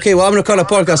me. Okay, well, I'm recording a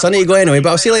podcast. I need to go anyway, but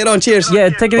I'll see you later on. Cheers. Yeah,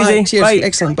 take it easy. Cheers. Bye.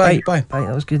 Excellent. Bye.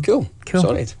 That was good. Cool.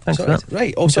 Sorted. Thanks for that.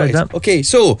 Right, all sorted. Okay,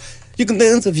 so you can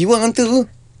dance if you want to.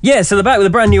 Yeah, so they're back with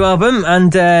a brand new album,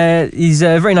 and he's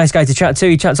a very nice guy to chat to.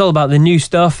 He chats all about the new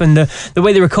stuff, and the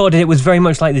way they recorded it was very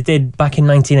much like they did back in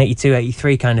 1982,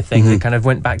 83 kind of thing. They kind of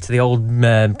went back to the old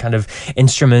kind of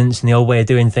instruments and the old way of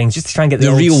doing things, just to try and get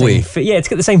the real way. to get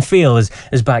the same feel as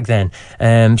back then.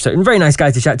 So a very nice guy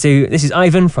to chat to. This is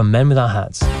Ivan from Men Without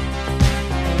Hats.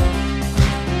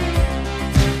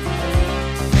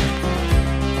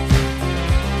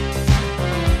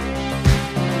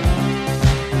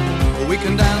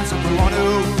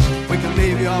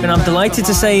 And I'm delighted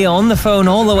to say on the phone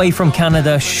all the way from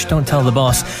Canada, shh, don't tell the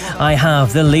boss, I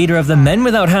have the leader of the Men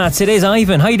Without Hats. It is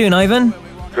Ivan. How you doing, Ivan?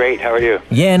 Great, how are you?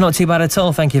 Yeah, not too bad at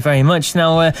all, thank you very much.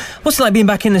 Now, what's it like being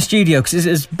back in the studio? Because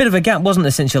it's a bit of a gap, wasn't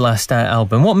it, since your last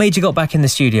album? What made you got back in the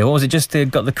studio? What was it, just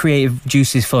got the creative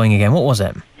juices flowing again? What was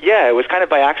it? Yeah, it was kind of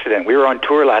by accident. We were on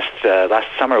tour last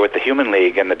summer with the Human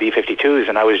League and the B-52s,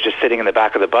 and I was just sitting in the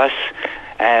back of the bus,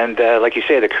 and like you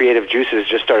say, the creative juices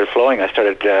just started flowing. I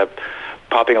started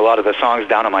popping a lot of the songs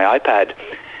down on my iPad,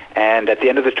 and at the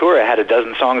end of the tour I had a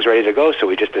dozen songs ready to go, so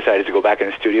we just decided to go back in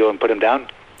the studio and put them down.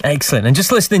 Excellent. And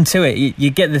just listening to it, you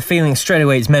get the feeling straight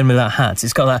away it's Men Without Hats.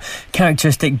 It's got that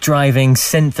characteristic driving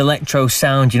synth electro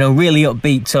sound, really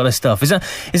upbeat sort of stuff. Is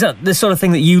that the sort of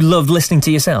thing that you loved listening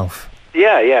to yourself?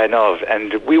 Yeah, no.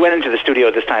 And we went into the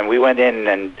studio this time. We went in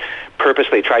and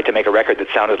purposely tried to make a record that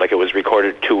sounded like it was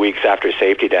recorded 2 weeks after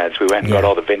Safety Dance. We went and got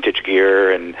all the vintage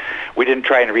gear, and we didn't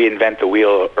try and reinvent the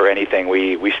wheel or anything.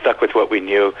 We stuck with what we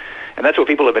knew. And that's what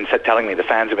people have been telling me. The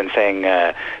fans have been saying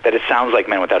that it sounds like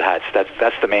Men Without Hats.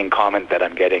 That's the main comment that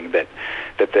I'm getting, that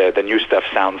the new stuff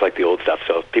sounds like the old stuff.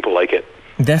 So people like it.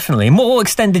 Definitely. And what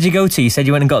extent did you go to? You said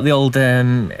you went and got the old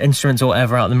instruments or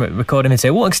whatever out of the recording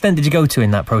material. What extent did you go to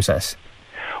in that process?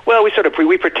 Well, we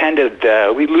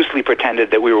loosely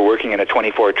pretended that we were working in a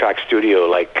 24-track studio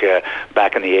like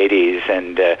back in the 80s,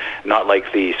 and not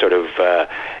like the sort of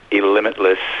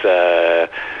limitless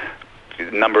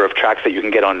number of tracks that you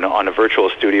can get on a virtual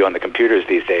studio on the computers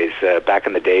these days. Back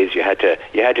in the days, you had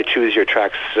to choose your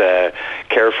tracks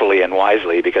carefully and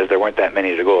wisely, because there weren't that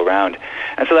many to go around.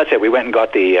 And so that's it. We went and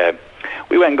got the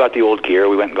old gear.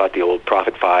 We went and got the old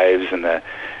Prophet 5s and the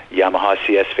Yamaha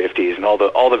CS50s and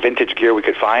all the vintage gear we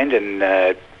could find,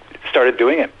 and started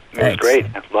doing it. It was great.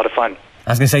 A lot of fun.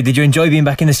 I was going to say, did you enjoy being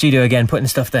back in the studio again, putting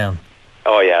stuff down?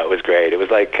 Oh yeah, it was great. It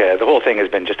was like the whole thing has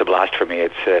been just a blast for me.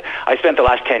 It's I spent the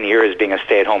last 10 years being a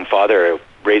stay-at-home father,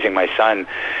 raising my son,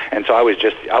 and so I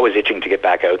was itching to get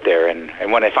back out there.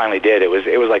 And when I finally did, it was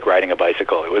like riding a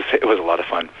bicycle. It was a lot of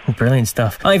fun. Brilliant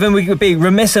stuff. Ivan, we would be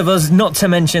remiss of us not to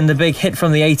mention the big hit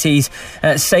from the 80s,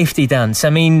 Safety Dance.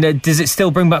 I mean, does it still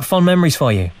bring back fond memories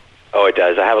for you? Oh, it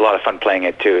does. I have a lot of fun playing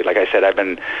it too. Like I said, I've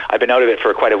been out of it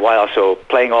for quite a while, so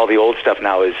playing all the old stuff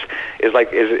now is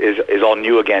all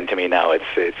new again to me now.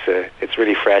 It's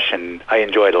really fresh, and I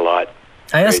enjoy it a lot.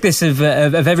 I ask this of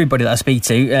everybody that I speak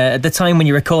to. At the time when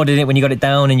you recorded it, when you got it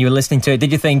down and you were listening to it,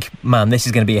 did you think, man, this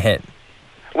is going to be a hit?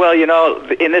 Well,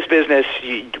 in this business,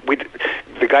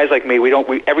 the guys like me,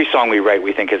 every song we write,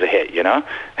 we think is a hit,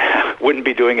 Wouldn't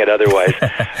be doing it otherwise.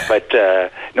 But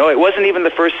no, it wasn't even the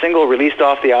first single released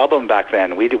off the album back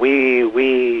then. I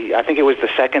think it was the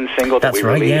second single that we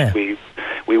released. Yeah.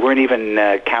 We weren't even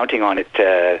counting on it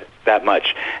that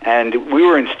much. And we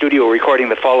were in studio recording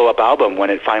the follow-up album when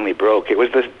it finally broke. It was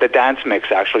the dance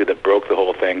mix, actually, that broke the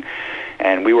whole thing.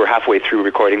 And we were halfway through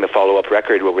recording the follow-up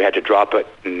record where we had to drop it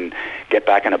and get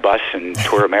back in a bus and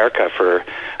tour America for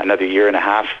another year and a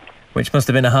half. Which must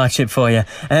have been a hardship for you.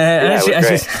 As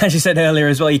you said earlier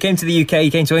as well, you came to the UK, you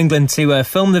came to England to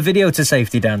film the video to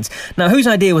Safety Dance. Now, whose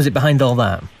idea was it behind all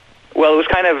that? Well, it was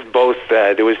kind of both.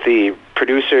 There was the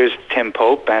producers, Tim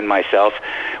Pope and myself.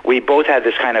 We both had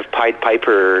this kind of Pied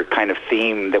Piper kind of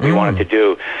theme that we wanted to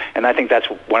do. And I think that's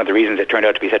one of the reasons it turned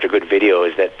out to be such a good video,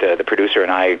 is that the producer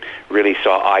and I really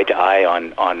saw eye to eye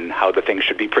on how the thing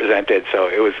should be presented. So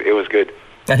it was good.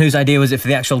 And whose idea was it for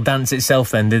the actual dance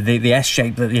itself then, the S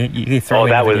shape that you throw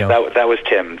in the video? That was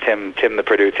Tim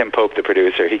Pope, the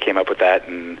producer. He came up with that,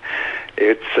 and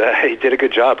he did a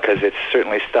good job, because it's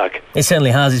certainly stuck. It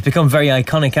certainly has. It's become very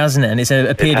iconic, hasn't it? And it's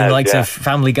appeared in the likes of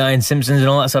Family Guy and Simpsons and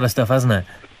all that sort of stuff, hasn't it?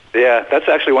 Yeah, that's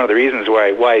actually one of the reasons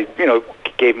why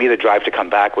gave me the drive to come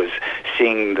back, was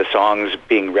seeing the songs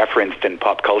being referenced in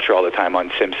pop culture all the time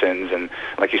on Simpsons, and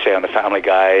like you say, on the Family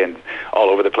Guy, and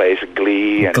all over the place,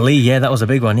 Glee. Glee, yeah, that was a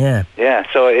big one, yeah. Yeah,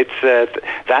 so it's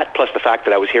that plus the fact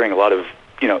that I was hearing a lot of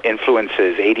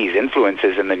 80s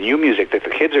influences in the new music that the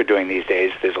kids are doing these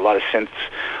days. There's a lot of synths,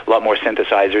 a lot more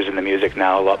synthesizers in the music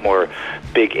now, a lot more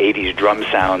big 80s drum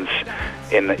sounds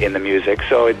in the music.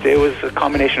 So it was a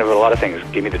combination of a lot of things.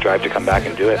 Gave me the drive to come back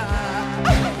and do it.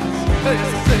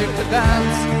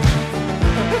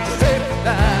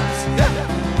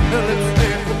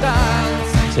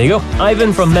 There you go.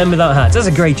 Ivan from Men Without Hats. That's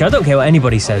a great tune. I don't care what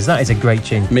anybody says. That is a great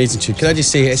tune. Amazing tune. Can I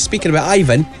just say, speaking about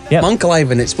Ivan, my Uncle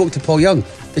Ivan, it spoke to Paul Young.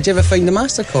 Did you ever find the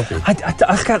master copy? I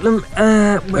got them.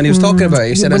 When he was talking about it,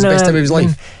 he said it was the best time of his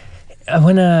life.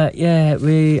 Moving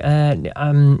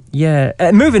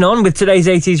on with today's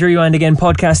 80s Rewind Again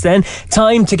podcast then.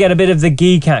 Time to get a bit of the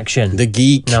geek action. The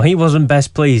geek. Now, he wasn't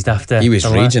best pleased after he was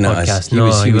the raging last at us.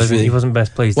 podcast. He wasn't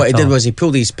best pleased What at he did all. was he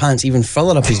pulled his pants even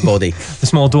further up his body. The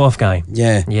small dwarf guy.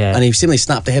 Yeah. And he seemingly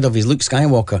snapped the head of his Luke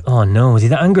Skywalker. Oh no, was he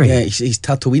that angry? Yeah, he's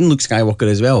Tatooine Luke Skywalker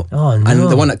as well. Oh no. And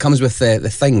the one that comes with the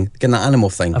thing, again, that animal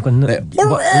thing. I've got no,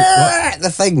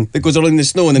 the thing that goes around the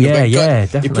snow and then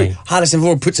definitely. Harrison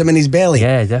Ford puts him in his belly.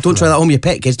 Yeah, definitely. Don't try that home, you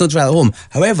pet kids. Don't try that at home.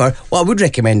 However, what I would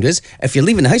recommend is, if you're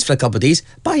leaving the house for a couple of days,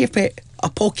 buy your pet a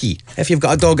Pocky. If you've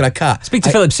got a dog or a cat, speak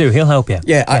to Philip Sue. He'll help you.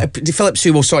 Philip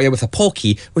Sue will sort you out with a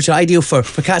Pocky, which are ideal for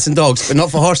cats and dogs, but not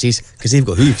for horses, because they've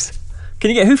got hooves. Can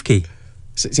you get a hoof key?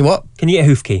 See what? Can you get a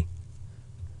hoof key?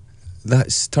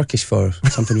 That's Turkish for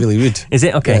something really rude. Is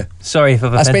it? Okay. Yeah. Sorry if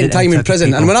I've offended. I spent time in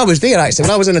prison, and when I was there, actually,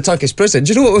 when I was in a Turkish prison,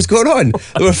 do you know what was going on?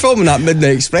 They were filming that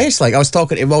Midnight Express. Like, I was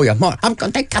talking to William Mark, I'm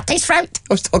going to cut his throat.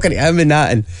 I was talking to him and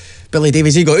that, and Billy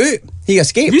Davies, he got out. He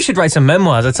escaped. You should write some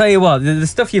memoirs. I tell you what, the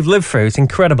stuff you've lived through, it's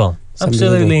incredible.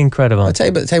 Absolutely incredible. I'll tell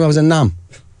you about the time I was in Nam.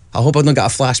 I hope I don't get a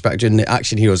flashback during the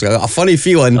Action Heroes. I've got a funny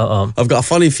feeling. I've got a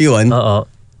funny feeling.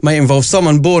 Might involve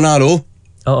someone bow and arrow.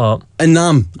 In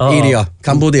Nam area,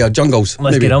 Cambodia, jungles.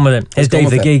 Let's get on with it. Here's Dave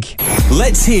the Geek.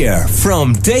 Let's hear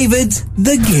from David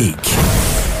the Geek.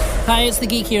 Hi, it's the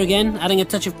Geek here again, adding a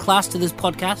touch of class to this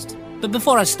podcast. But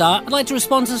before I start, I'd like to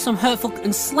respond to some hurtful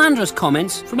and slanderous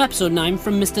comments from episode 9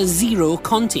 from Mr. Zero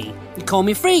Conti. You call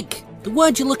me freak. The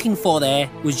word you're looking for there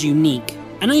was unique.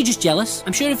 I know you're just jealous.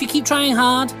 I'm sure if you keep trying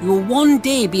hard, you will one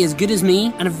day be as good as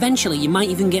me, and eventually you might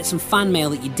even get some fan mail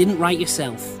that you didn't write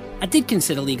yourself. I did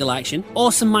consider legal action,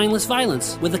 or some mindless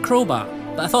violence, with a crowbar,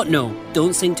 but I thought no,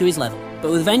 don't sink to his level.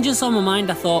 But with vengeance on my mind,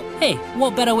 I thought, hey,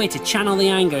 what better way to channel the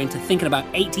anger into thinking about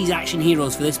 80s action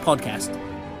heroes for this podcast?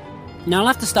 Now I'll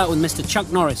have to start with Mr.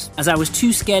 Chuck Norris, as I was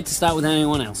too scared to start with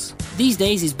anyone else. These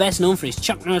days he's best known for his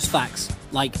Chuck Norris facts.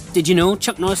 Like, did you know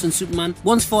Chuck Norris and Superman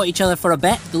once fought each other for a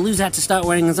bet? The loser had to start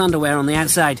wearing his underwear on the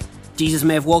outside. Jesus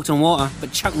may have walked on water,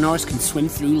 but Chuck Norris can swim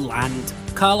through land.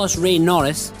 Carlos Ray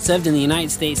Norris served in the United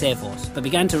States Air Force, but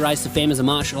began to rise to fame as a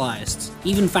martial artist,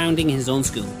 even founding his own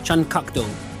school, Chun Kuk Do,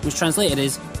 which translated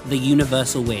as the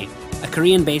Universal Way, a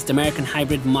Korean-based American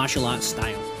hybrid martial arts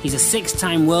style. He's a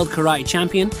 6-time world karate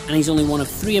champion, and he's only one of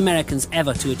 3 Americans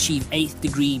ever to achieve 8th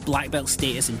degree black belt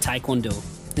status in Taekwondo.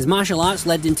 His martial arts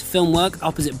led into film work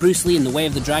opposite Bruce Lee in The Way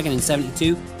of the Dragon in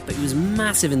 '72, but he was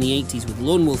massive in the 80s with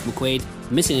Lone Wolf McQuade,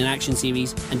 Missing in Action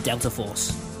series, and Delta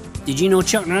Force. Did you know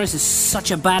Chuck Norris is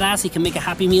such a badass he can make a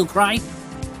Happy Meal cry?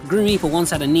 Grim Reaper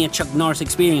once had a near Chuck Norris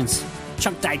experience.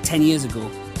 Chuck died 10 years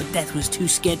ago, but death was too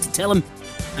scared to tell him.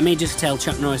 I may just tell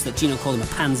Chuck Norris that Gino called him a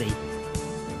pansy.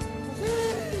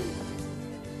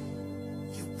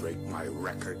 You break my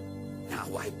record, now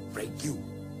I break you,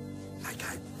 like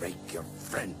I break your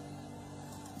friend.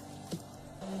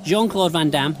 Jean-Claude Van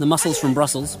Damme, the Muscles from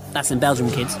Brussels, that's in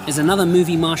Belgium kids, is another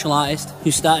movie martial artist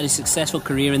who started his successful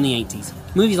career in the 80s.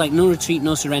 Movies like No Retreat,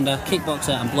 No Surrender,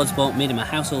 Kickboxer and Bloodsport made him a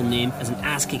household name as an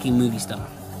ass-kicking movie star.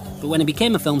 But when he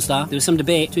became a film star, there was some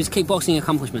debate to his kickboxing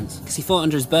accomplishments, because he fought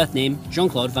under his birth name,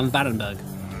 Jean-Claude Van Varenberg.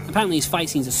 Apparently his fight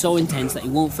scenes are so intense that he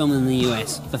won't film them in the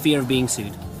US, for fear of being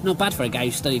sued. Not bad for a guy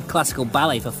who studied classical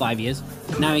ballet for 5 years.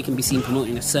 Now he can be seen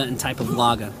promoting a certain type of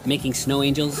lager, making snow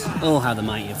angels. Oh, how the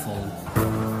mighty have fallen.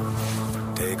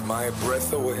 Take my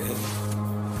breath away.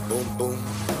 Boom, boom.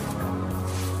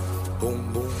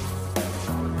 Boom, boom.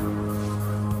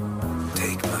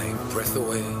 Take my breath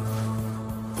away.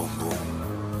 Boom, boom.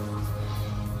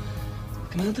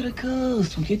 Come out to the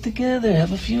coast. We'll get together.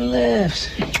 Have a few laughs.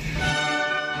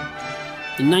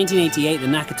 In 1988, the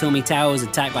Nakatomi Tower was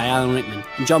attacked by Alan Rickman,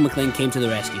 and John McClane came to the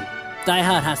rescue. Die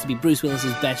Hard has to be Bruce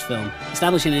Willis's best film,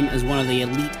 establishing him as one of the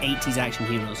elite 80s action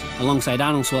heroes, alongside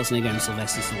Arnold Schwarzenegger and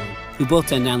Sylvester Stallone, who both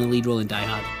turned down the lead role in Die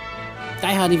Hard.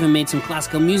 Die Hard even made some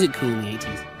classical music cool in the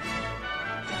 80s.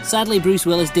 Sadly, Bruce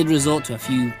Willis did resort to a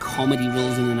few comedy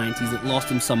roles in the 90s that lost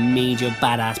him some major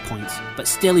badass points, but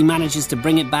still he manages to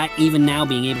bring it back, even now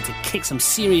being able to kick some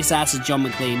serious ass as John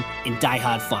McClane in Die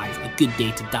Hard 5, A Good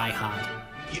Day to Die Hard.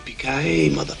 Yippee-ki-yay,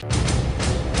 mother...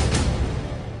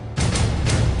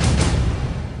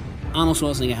 Arnold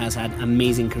Schwarzenegger has had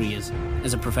amazing careers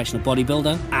as a professional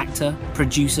bodybuilder, actor,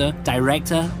 producer,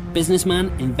 director,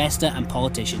 businessman, investor and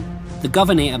politician. The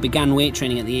Governator began weight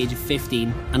training at the age of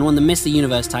 15 and won the Mr.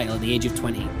 Universe title at the age of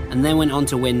 20, and then went on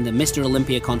to win the Mr.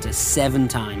 Olympia contest 7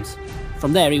 times.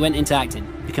 From there he went into acting,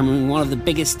 becoming one of the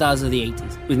biggest stars of the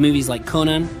 80s, with movies like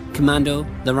Conan, Commando,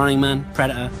 The Running Man,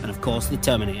 Predator and of course The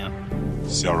Terminator.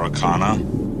 Sarah Connor?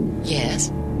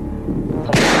 Yes?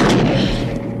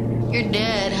 You're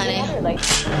dead, honey.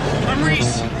 I'm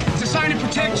Reese. It's a sign to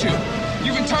protect you.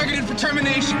 You've been targeted for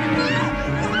termination.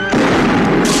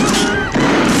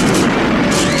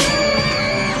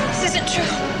 This isn't true.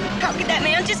 How could that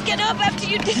man just get up after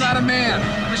you did? It's not a man.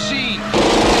 A machine.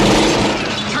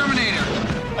 Terminator.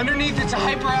 Underneath, it's a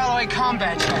hyperalloy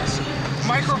combat chassis.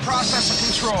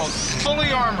 Microprocessor controlled.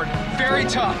 Fully armored. Very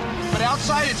tough. But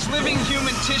outside, it's living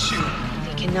human tissue.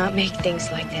 They cannot make things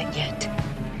like that yet.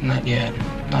 Not yet.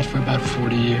 Not for about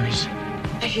 40 years.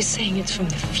 Are you saying it's from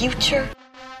the future?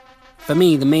 For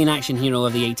me, the main action hero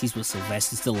of the 80s was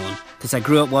Sylvester Stallone, because I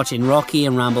grew up watching Rocky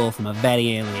and Rambo from a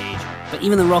very early age. But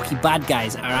even the Rocky bad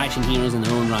guys are action heroes in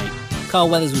their own right. Carl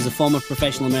Weathers was a former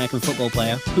professional American football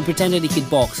player who pretended he could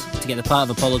box to get the part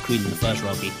of Apollo Creed in the first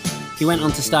Rocky. He went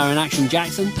on to star in Action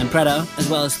Jackson and Predator, as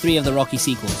well as 3 of the Rocky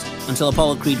sequels, until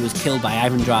Apollo Creed was killed by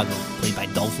Ivan Drago, played by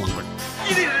Dolph Lundgren.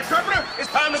 You need an interpreter? It's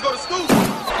time to go to school.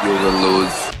 You're gonna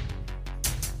lose.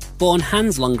 Born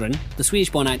Hans Lundgren, the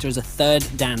Swedish-born actor is a third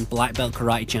Dan black belt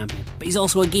karate champion, but he's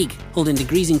also a geek, holding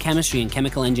degrees in chemistry and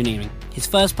chemical engineering. His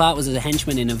first part was as a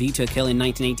henchman in A View to a Kill in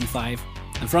 1985,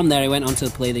 and from there he went on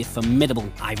to play the formidable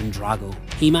Ivan Drago,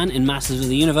 He-Man in Masters of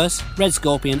the Universe, Red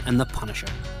Scorpion and The Punisher.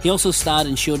 He also starred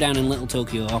in Showdown in Little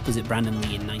Tokyo opposite Brandon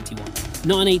Lee in 91.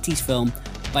 Not an 80s film,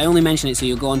 but I only mention it so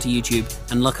you'll go onto YouTube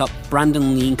and look up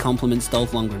Brandon Lee compliments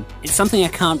Dolph Lundgren. It's something I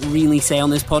can't really say on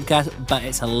this podcast, but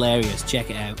it's hilarious. Check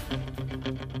it out.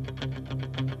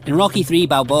 In Rocky III,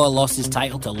 Balboa lost his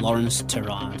title to Lawrence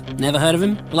Terrard. Never heard of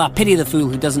him? Well, I pity the fool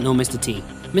who doesn't know Mr. T.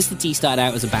 Mr. T started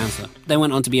out as a bouncer, then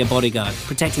went on to be a bodyguard,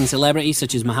 protecting celebrities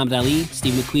such as Muhammad Ali,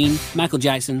 Steve McQueen, Michael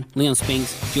Jackson, Leon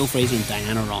Spinks, Joe Frazier and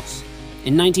Diana Ross.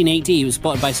 In 1980, he was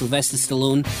spotted by Sylvester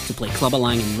Stallone to play Clubber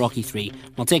Lang in Rocky III,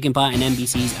 while taking part in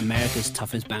NBC's America's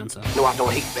Toughest Bouncer. No, I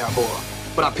don't hate Balboa,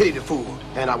 but I pity the fool,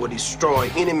 and I will destroy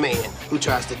any man who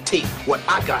tries to take what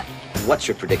I got. What's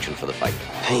your prediction for the fight?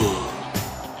 Pain.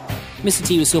 Mr.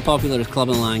 T was so popular as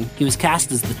Clubber Lang, he was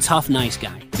cast as the tough nice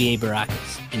guy, B.A.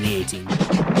 Baracus, in the A-Team.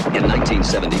 In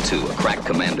 1972, a crack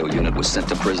commando unit was sent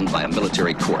to prison by a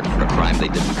military court for a crime they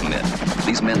didn't commit.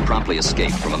 These men promptly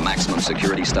escaped from a maximum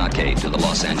security stockade to the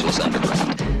Los Angeles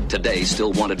underground. Today,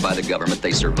 still wanted by the government,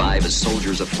 they survive as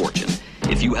soldiers of fortune.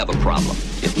 If you have a problem,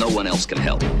 if no one else can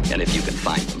help, and if you can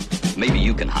find them, maybe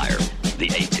you can hire the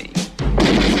A-Team.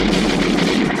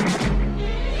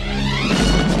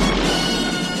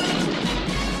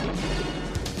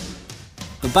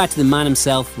 But back to the man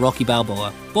himself, Rocky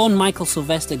Balboa. Born Michael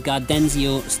Sylvester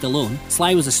Gardenzio Stallone,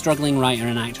 Sly was a struggling writer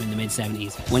and actor in the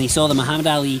mid-70s when he saw the Muhammad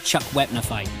Ali-Chuck Wepner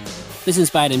fight. This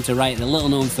inspired him to write the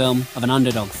little-known film of an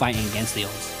underdog fighting against the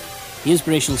odds. The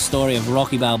inspirational story of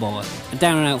Rocky Balboa, a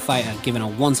down-and-out fighter given a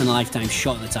once-in-a-lifetime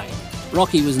shot at the title.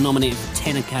 Rocky was nominated for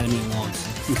 10 Academy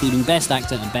Awards, including Best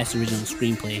Actor and Best Original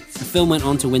Screenplay. The film went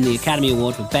on to win the Academy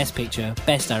Award for Best Picture,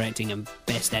 Best Directing and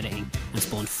Best Editing, and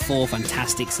spawned 4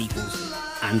 fantastic sequels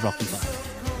and Rocky V.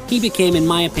 He became, in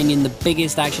my opinion, the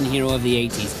biggest action hero of the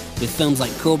 80s, with films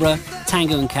like Cobra,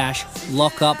 Tango and Cash,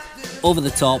 Lock Up, Over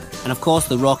the Top, and of course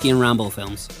the Rocky and Rambo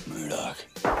films. Murdoch,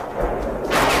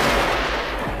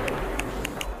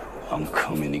 I'm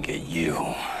coming to get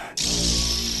you.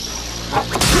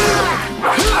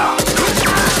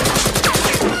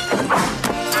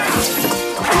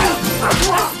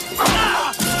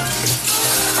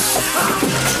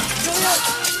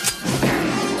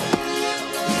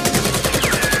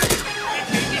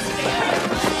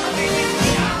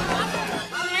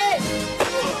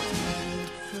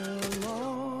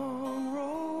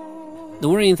 The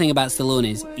worrying thing about Stallone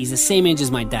is, he's the same age as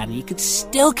my dad and he could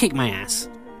still kick my ass.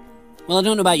 Well, I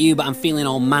don't know about you, but I'm feeling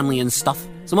all manly and stuff.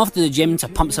 So I'm off to the gym to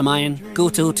pump some iron, go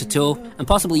toe to toe, and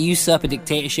possibly usurp a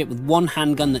dictatorship with one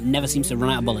handgun that never seems to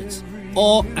run out of bullets.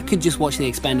 Or I could just watch The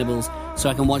Expendables, so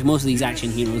I can watch most of these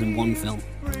action heroes in one film.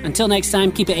 Until next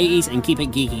time, keep it 80s and keep it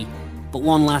geeky. But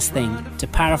one last thing, to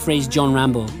paraphrase John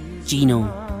Rambo, Gino,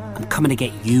 I'm coming to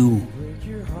get you.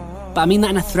 But I mean that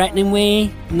in a threatening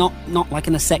way, not like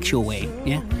in a sexual way,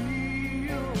 yeah?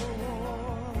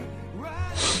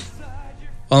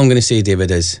 All I'm going to say,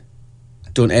 David, is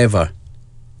don't ever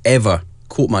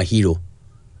quote my hero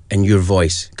in your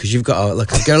voice, because you've got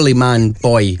a girly man,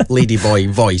 boy, lady boy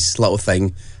voice, little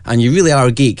thing, and you really are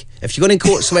a geek. If you're going to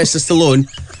quote Sylvester Stallone,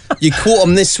 you quote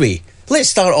him this way. Let's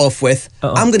start off with,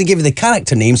 I'm going to give you the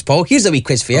character names, Paul. Here's a wee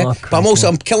quiz for you. But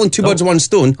I'm killing 2 birds with 1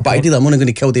 stone. But ideally, I'm only going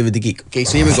to kill David the Geek. Okay,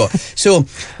 so here we go. So,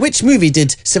 which movie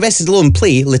did Sylvester Stallone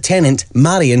play Lieutenant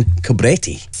Marion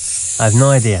Cobretti? I have no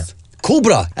idea.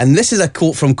 Cobra. And this is a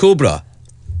quote from Cobra.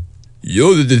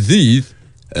 You're the disease,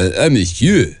 and I'm the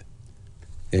cure.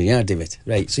 There you are, David.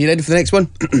 Right, so you ready for the next one?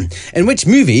 In which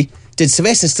movie did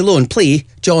Sylvester Stallone play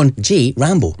John J.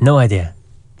 Rambo? No idea.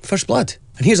 First Blood.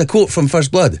 And here's a quote from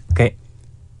First Blood. Okay.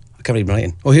 I can't read my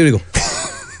writing. Oh, here we go.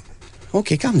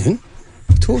 Okay, calm down.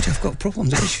 I told you I've got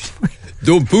problems and issues.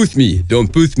 Don't push me,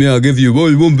 I'll give you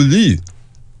what you won't believe.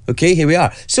 Okay, here we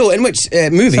are. So, in which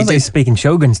movie Sounds like he's speaking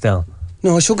Shogun style.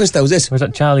 No, Shogun style is this. Or was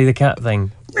that Charlie the Cat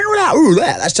thing?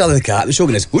 That's Charlie the Cat. The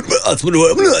Shogun is...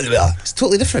 It's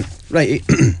totally different. Right.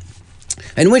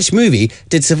 In which movie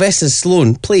did Sylvester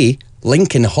Stallone play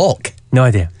Lincoln Hawk? No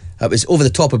idea. It was over the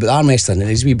top about arm wrestling, and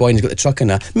his wee boy and he's got the truck in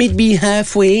there. Meet me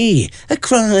halfway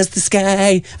across the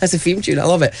sky. That's the theme tune. I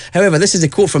love it. However, this is a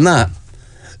quote from that.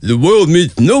 The world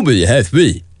meets nobody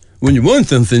halfway. When you want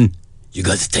something, you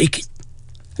got to take it.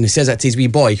 And he says that to his wee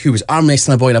boy, who was arm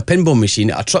wrestling a boy in a pinball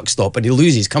machine at a truck stop, and he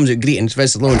loses, comes out greeting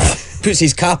Sylvester Stallone, puts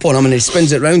his cap on him, and he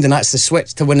spins it round, and that's the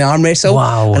switch to win the arm wrestle.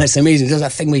 Wow. And it's amazing. He does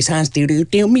that thing with his hands, do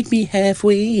meet me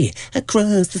halfway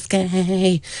across the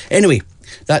sky. Anyway,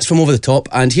 that's from Over the Top,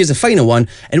 and here's the final one.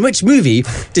 In which movie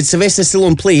did Sylvester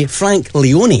Stallone play Frank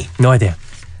Leone? No idea.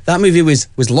 That movie was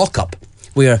Lock Up,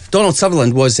 where Donald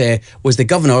Sutherland was the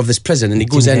governor of this prison, and he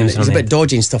goes in and he's a bit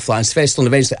dodgy and stuff like that, and Sylvester Stallone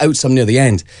eventually outs him near the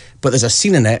end. But there's a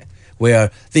scene in it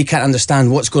where they can't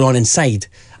understand what's going on inside,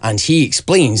 and he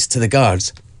explains to the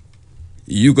guards,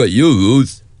 "You got your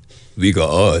rules, we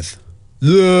got ours."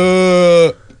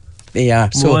 There you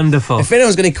are. So wonderful. If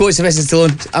anyone's going to quote Sylvester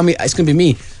Stallone, I mean, it's going to be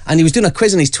me. And he was doing a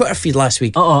quiz on his Twitter feed last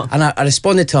week, and I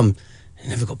responded to him. He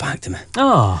never got back to me.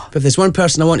 Oh. But if there's one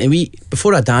person I want to meet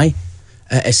before I die,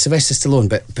 it's Sylvester Stallone.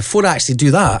 But before I actually do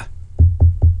that,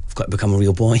 I've got to become a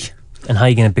real boy. And how are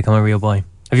you going to become a real boy?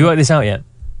 Have you worked this out yet?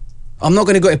 I'm not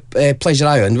going to go to Pleasure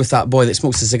Island with that boy that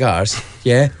smokes the cigars.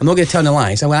 Yeah, I'm not going to tell the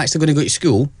lies. I'm actually going to go to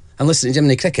school and listen to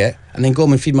Jiminy Cricket, and then go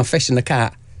home and feed my fish and the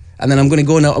cat, and then I'm going to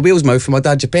go in a whale's mouth for my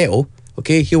dad Geppetto.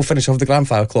 Okay, he'll finish off the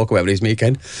grandfather clock or whatever he's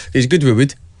making. He's good with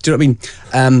wood. Do you know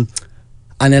what I mean?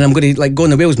 And then I'm going to go in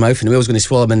the whale's mouth, and the whale's going to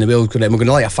swallow him, and we're going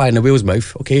to light a fire in the whale's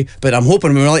mouth. Okay, but I'm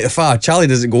hoping when we light the fire, Charlie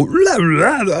doesn't go,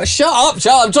 "Shut up,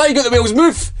 Charlie! I'm trying to get the whale's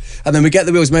mouth." And then we get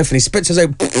the whale's mouth, and he spits us out,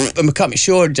 and we cut it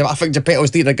short. I think Geppetto's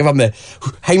there to give him the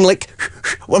Heimlich,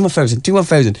 1,000,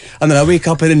 2,000. And then I wake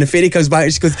up, and then the fairy comes back,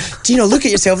 and she goes, "Gino, look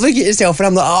at yourself. And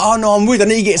I'm like, "Oh no, I'm weird. I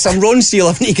need to get some Ron Seal.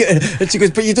 I need to get." And she goes,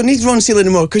 "But you don't need Ron Seal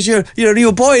anymore because you're a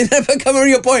real boy." And I become a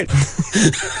real boy.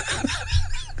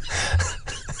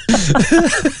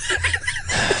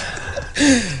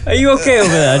 Are you okay over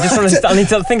there? I just want to. I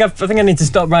think I need to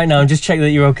stop right now and just check that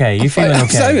you're okay. Are you feeling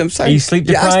okay? I'm sorry. Are you sleep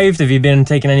deprived? Have you been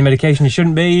taking any medication you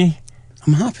shouldn't be?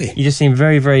 I'm happy. You just seem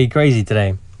very, very crazy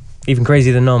today. Even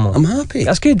crazier than normal. I'm happy.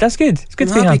 That's good. It's good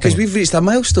to be happy because we've reached a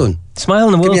milestone. Smile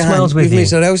and the world smiles with you.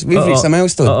 We've reached a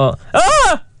milestone.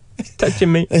 Ah!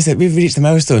 Touching me. Listen, we've reached a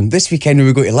milestone. This weekend when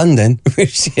we go to London, we're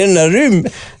sharing a room.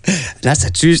 That's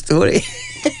a true story.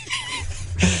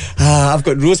 I've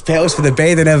got rose petals for the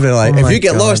bed and everything. If you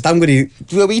get lost, I'm going to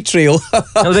do a wee trail.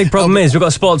 The big problem is we've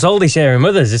got Sports Oldie sharing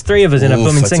with us. There's three of us in a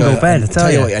blooming single bed. I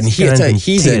tell you. And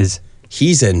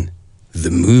he's in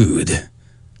the mood. Have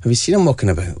you seen him walking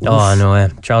about? Oof. Oh, I know.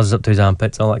 Trousers up to his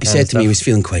armpits, all that kind of stuff. He said to me he was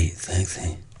feeling quite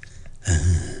sexy.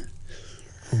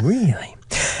 Really?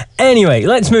 Anyway,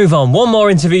 let's move on. One more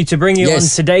interview to bring you on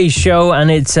today's show,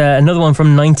 and it's another one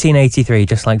from 1983,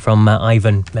 just like from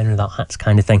Ivan, Men Without Hats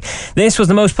kind of thing. This was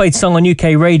the most played song on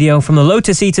UK radio from the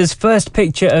Lotus Eaters' First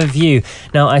Picture of You.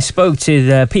 Now, I spoke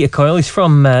to Peter Coyle. He's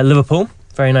from Liverpool.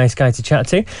 Very nice guy to chat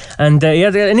to. And he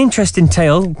had an interesting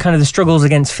tale, kind of the struggles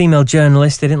against female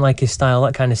journalists. They didn't like his style,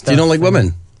 that kind of stuff. Do you not like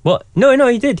women? What? No,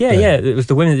 he did, yeah. It was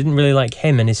the women that didn't really like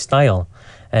him and his style.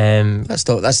 That's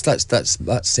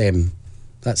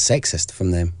sexist from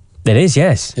them. It is,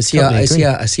 yes. Is he a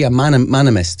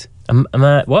manimist?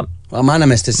 What? A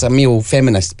manimist is a male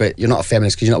feminist, but you're not a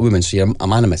feminist because you're not a woman, so you're a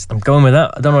manimist. I'm going with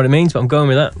that. I don't know what it means, but I'm going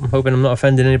with that. I'm hoping I'm not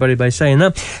offending anybody by saying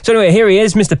that. So anyway, here he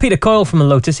is, Mr. Peter Coyle from the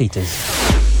Lotus Eaters.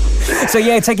 So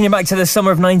yeah, taking you back to the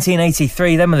summer of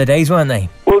 1983, them were the days, weren't they?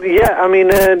 Well, yeah, I mean,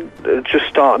 just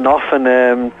starting off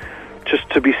and just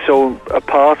to be so a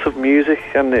part of music,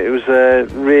 and it was a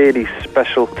really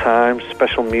special time,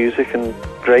 special music, and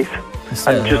great.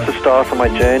 And just the start of my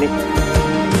journey.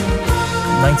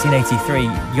 1983,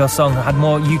 your song had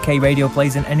more UK radio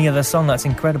plays than any other song. That's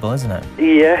incredible, isn't it?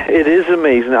 Yeah, it is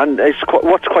amazing. And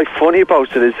what's quite funny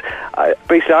about it is,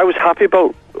 basically, I was happy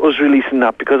about us releasing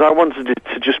that because I wanted it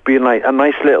to just be like a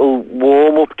nice little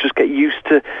warm-up, just get used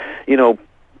to,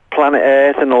 Planet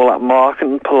Earth and all that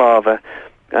marketing palaver.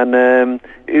 And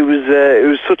it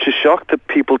was such a shock that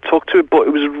people took to it, but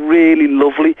it was really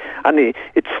lovely, and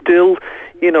it's still,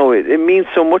 it means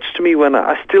so much to me when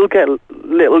I still get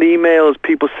little emails,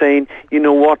 people saying, you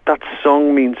know what, that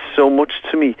song means so much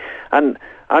to me, and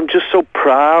I'm just so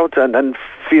proud and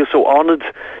feel so honoured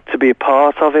to be a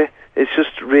part of it. It's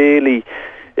just really,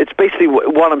 it's basically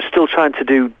what I'm still trying to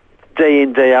do day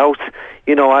in, day out.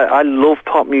 I love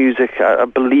pop music. I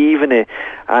believe in it,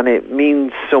 and it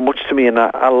means so much to me. And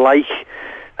I like.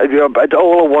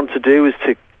 All I want to do is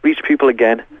to reach people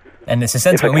again. And it's a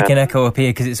sentiment we can echo up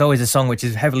here because it's always a song which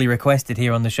is heavily requested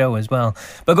here on the show as well.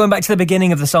 But going back to the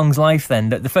beginning of the song's life, then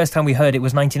the first time we heard it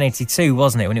was 1982,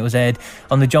 wasn't it? When it was aired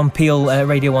on the John Peel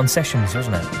Radio 1 sessions,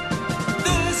 wasn't it?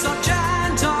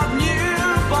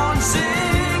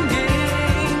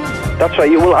 That's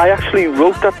right. Well, I actually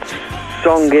wrote that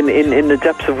song in the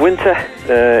depths of winter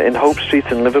in Hope Street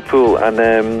in Liverpool, and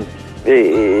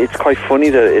it's quite funny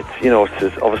that it's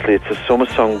obviously it's a summer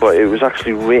song, but it was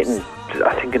actually written,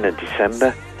 I think, in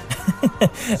December.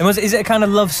 And is it a kind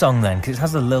of love song then? Because it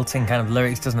has the lilting kind of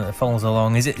lyrics, doesn't it, that follows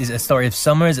along. Is it a story of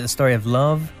summer? Is it a story of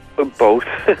love? Both.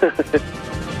 First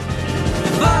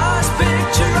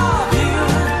picture of you,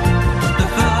 the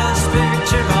first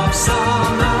picture of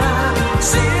summer,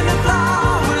 seeing the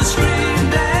flowers scream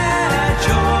their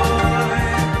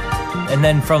joy. And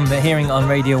then from the hearing on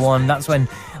Radio 1, that's when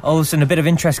all of a sudden a bit of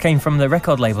interest came from the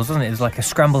record labels, wasn't it? It was like a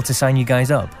scramble to sign you guys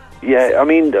up. Yeah, I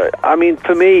mean,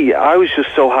 for me, I was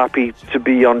just so happy to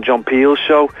be on John Peel's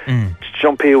show.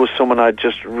 John Peel was someone I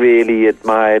just really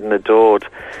admired and adored,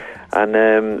 and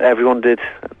everyone did,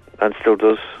 and still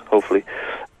does, hopefully.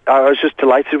 I was just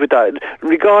delighted with that.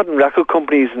 Regarding record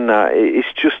companies and that,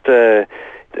 it's just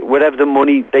whatever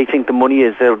they think the money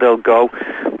is, they'll go.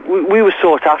 We were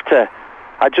sought after.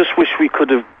 I just wish we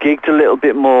could have gigged a little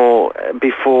bit more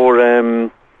before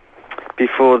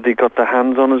they got their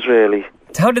hands on us, really.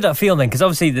 So how did that feel then? Because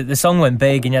obviously the song went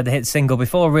big and you had the hit single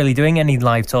before really doing any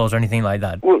live tours or anything like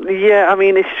that. Well, yeah, I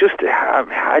mean, it's just,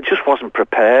 I just wasn't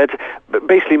prepared. But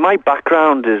basically, my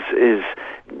background is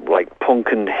like punk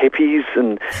and hippies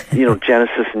and,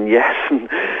 Genesis and Yes. And,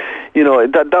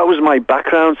 that was my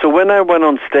background. So when I went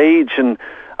on stage and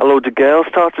a load of girls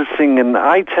started singing,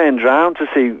 I turned round to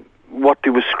see what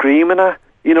they were screaming at,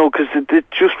 because it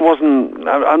just wasn't,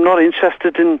 I'm not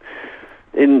interested in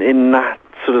that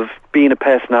sort of being a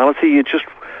personality. It just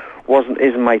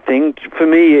isn't my thing. For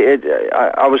me,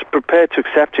 I was prepared to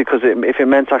accept it because if it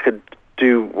meant I could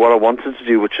do what I wanted to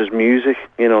do, which was music,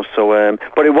 so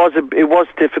but it was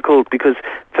difficult because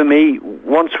for me,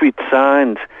 once we'd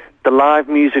signed, the live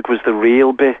music was the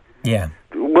real bit. Yeah.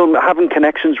 Well, having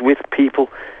connections with people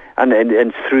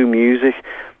and through music.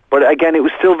 But again, it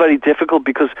was still very difficult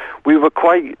because we were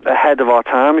quite ahead of our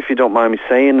time, if you don't mind me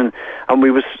saying, and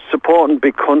we were supporting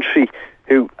Big Country,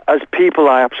 who, as people,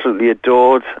 I absolutely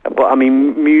adored. But I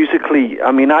mean, musically,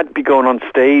 I'd be going on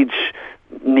stage,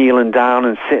 kneeling down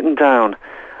and sitting down,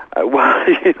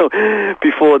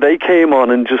 before they came on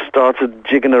and just started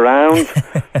jigging around.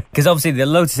 Because obviously the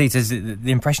Lotus Eaters,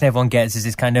 the impression everyone gets is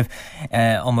this kind of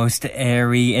almost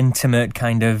airy, intimate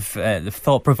kind of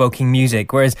thought-provoking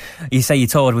music. Whereas you say you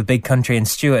toured with Big Country and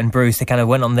Stuart and Bruce, they kind of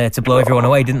went on there to blow everyone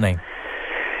away, didn't they?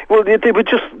 Well, they were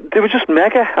just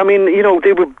mega. I mean,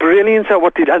 they were brilliant at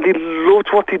what they did, and they loved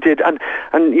what they did. And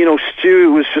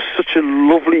Stuart was just such a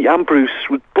lovely, and Bruce,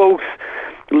 with both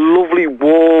lovely,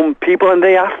 warm people, and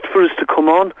they asked for us to come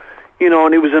on,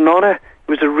 and it was an honour.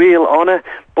 It was a real honour.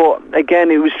 But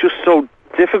again, it was just so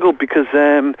difficult because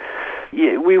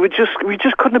we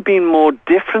just couldn't have been more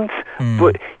different.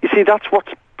 But you see, that's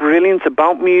what's brilliant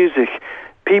about music.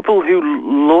 People who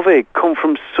love it come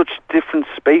from such different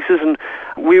spaces, and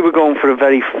we were going for a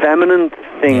very feminine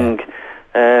thing.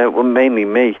 Well, mainly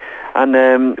me,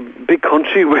 and Big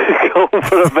Country were going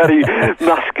for a very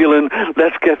masculine.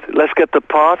 Let's get the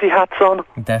party hats on.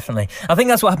 Definitely, I think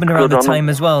that's what happened around the time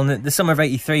as well. In the summer of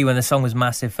 '83, when the song was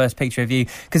massive, First Picture of You,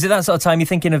 because at that sort of time, you're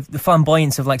thinking of the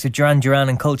flamboyance of like Duran Duran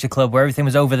and Culture Club, where everything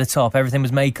was over the top, everything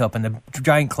was makeup and the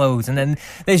giant clothes, and then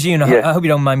there's you. I hope you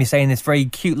don't mind me saying this, very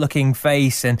cute looking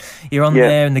face, and you're on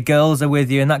there, and the girls are with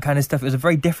you, and that kind of stuff. It was a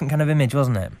very different kind of image,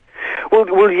 wasn't it?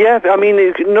 Well, yeah. I mean,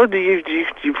 you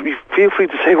feel free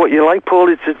to say what you like, Paul.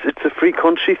 It's a free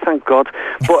country, thank God.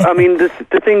 But I mean, the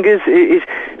thing is,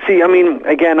 see, I mean,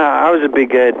 again, I was a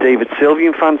big David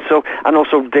Sylvian fan, so, and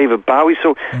also David Bowie.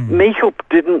 So makeup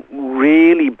didn't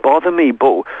really bother me.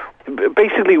 But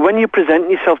basically, when you present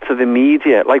yourself to the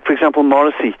media, like for example,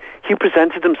 Morrissey, he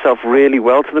presented himself really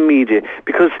well to the media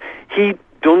because he'd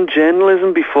done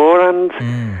journalism beforehand.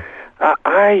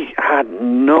 I had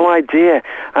no idea.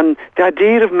 And the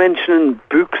idea of mentioning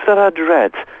books that I'd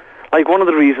read, like one of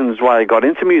the reasons why I got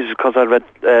into music is because I read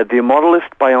The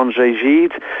Immortalist by André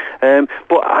Gide.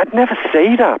 But I'd never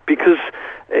say that because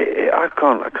I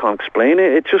can't explain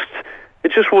it.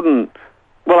 It just wouldn't.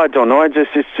 Well, I don't know.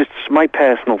 It's my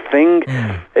personal thing.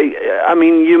 I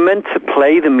mean, you're meant to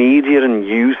play the media and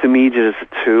use the media as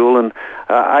a tool, and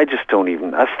I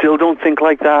still don't think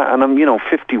like that. And I'm,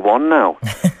 51 now.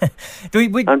 Do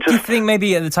you think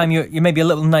maybe at the time you're maybe a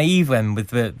little naive then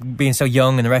with being so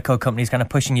young and the record companies kind of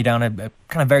pushing you down a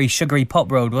kind of very sugary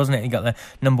pop road, wasn't it? You got the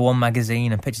 #1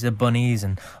 magazine and pictures of bunnies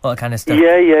and all that kind of stuff.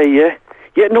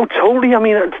 Yeah, no, totally. I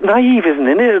mean, it's naive, isn't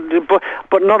it?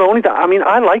 But not only that, I mean,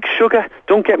 I like sugar.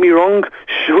 Don't get me wrong.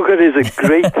 Sugar is a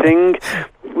great thing.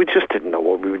 We just didn't know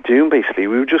what we were doing, basically.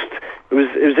 We were just, it was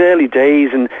early days,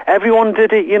 and everyone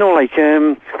did it, like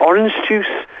orange juice.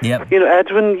 Yep.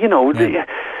 Edwin,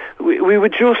 we were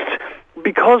just,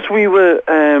 because we were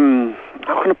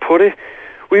how can I put it?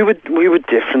 We were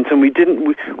different, and we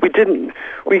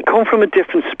come from a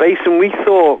different space, and we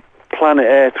thought planet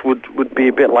Earth would be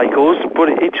a bit like us, but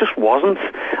it just wasn't.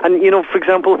 And, you know, for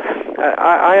example,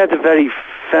 I had a very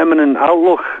feminine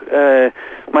outlook.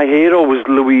 My hero was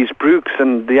Louise Brooks,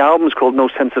 and the album's called No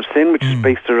Sense of Sin, which is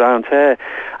based around her.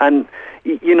 And,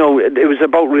 you know, it was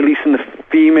about releasing the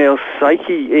female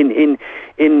psyche in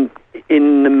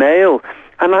the male.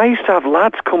 And I used to have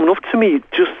lads coming up to me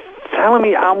just telling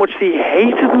me how much they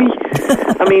hated me.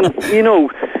 I mean,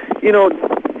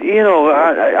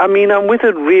 I mean, I'm with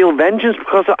a real vengeance,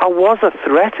 because I was a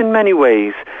threat in many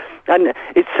ways. And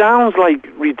it sounds like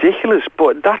ridiculous,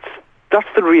 but that's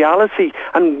the reality.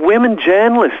 And women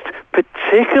journalists,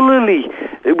 particularly,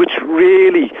 which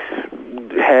really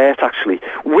hurt actually,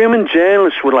 women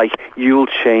journalists were like, you'll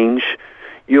change.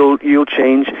 You'll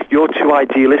change. You're too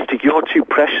idealistic. You're too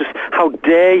precious. How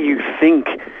dare you think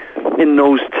in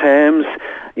those terms?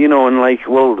 You know, and like,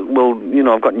 well, you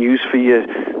know, I've got news for you,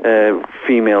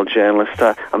 female journalist.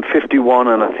 I'm 51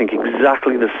 and I think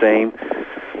exactly the same.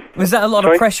 Was that a lot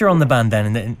of pressure on the band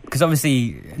then? Because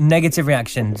obviously, negative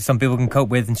reaction some people can cope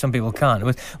with and some people can't.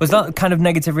 Was that kind of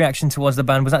negative reaction towards the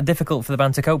band? Was that difficult for the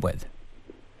band to cope with?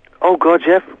 Oh God,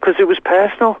 yeah, because it was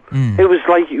personal. It was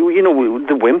like, you know,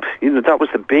 the wimp. You know, that was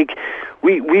the big.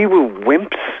 We were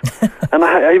wimps, and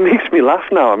it makes me laugh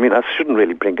now. I mean, I shouldn't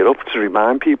really bring it up to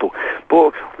remind people,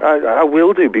 but I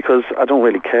will do, because I don't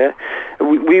really care.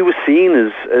 We were seen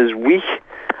as weak.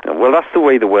 Well, that's the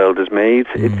way the world is made.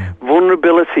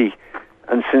 Vulnerability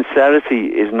and sincerity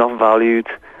is not valued,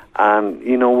 and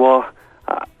you know what?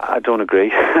 I don't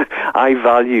agree. I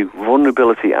value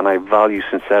vulnerability and I value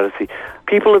sincerity.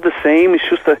 People are the same. It's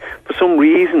just that for some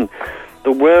reason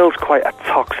the world's quite a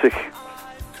toxic,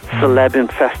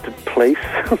 celeb-infested place.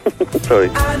 Sorry.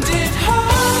 And it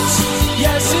hurts,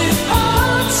 yes it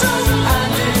hurts,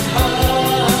 and it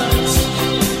hurts.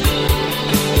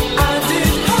 And it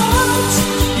hurts,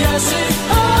 yes it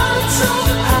hurts,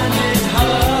 and it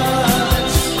hurts.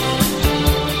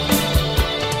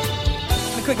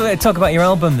 Quickly talk about your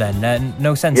album then,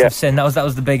 No Sense of Sin. That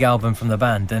was the big album from the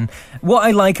band, and what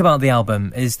I like about the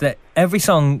album is that every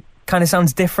song kind of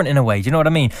sounds different in a way. Do you know what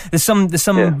I mean? There's some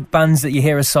bands that you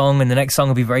hear a song and the next song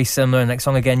will be very similar, and the next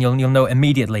song again you'll know it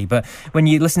immediately. But when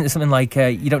you listen to something like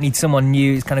You Don't Need Someone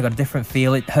New, it's kind of got a different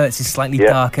feel. It Hurts is slightly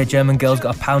darker. German Girl's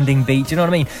got a pounding beat. Do you know what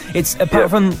I mean? It's apart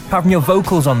from your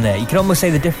vocals on there, you can almost say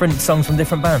the different songs from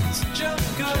different bands.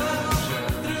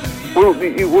 Well,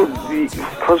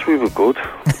 because we were good.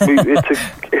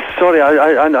 Sorry,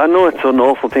 I know it's an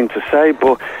awful thing to say,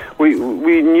 but we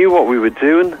knew what we were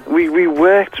doing. We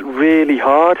worked really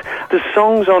hard. The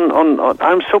songs on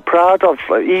I'm so proud of,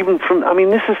 even from, I mean,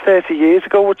 this is 30 years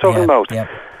ago we're talking about. Yeah.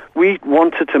 We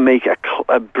wanted to make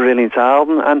a brilliant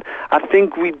album, and I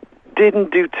think we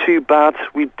didn't do too bad.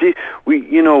 I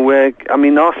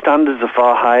mean, our standards are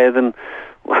far higher than,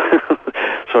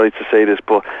 sorry to say this,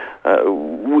 but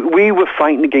we were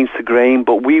fighting against the grain,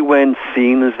 but we weren't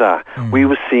seen as that. We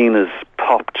were seen as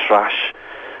pop trash,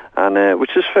 and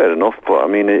which is fair enough. But I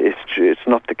mean, it's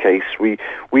not the case. We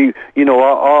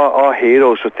our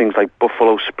heroes were things like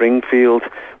Buffalo Springfield.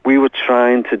 We were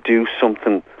trying to do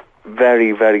something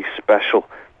very, very special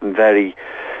and very,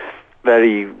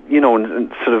 very,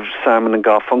 and sort of Simon and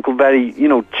Garfunkel, very,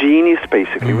 genius.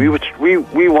 Basically, we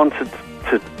wanted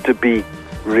to be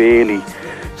really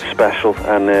special,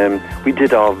 and we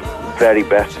did our very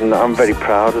best, and I'm very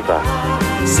proud of that.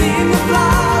 Seeing the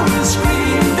flowers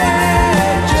scream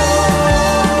their joy.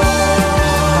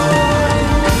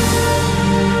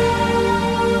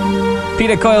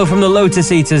 Peter Coyle from the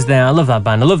Lotus Eaters there. I love that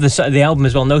band. I love the album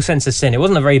as well, No Sense of Sin. It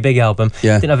wasn't a very big album.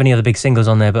 Didn't have any other big singles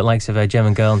on there, but likes of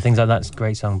German Girl and things like that. It's a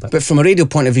great song. But from a radio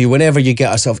point of view, whenever you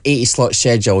get a sort of 80 slot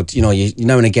scheduled, you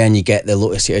now and again you get the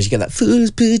Lotus Eaters, you get that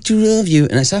First Picture of You,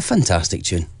 and it's a fantastic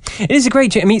tune. It is a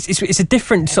great tune. I mean, it's a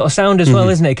different sort of sound as well,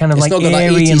 isn't it? Kind of like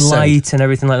airy and light and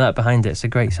everything like that behind it. It's a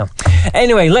great song.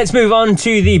 Anyway, let's move on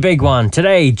to the big one.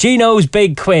 Today, Gino's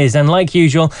big quiz. And like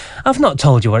usual, I've not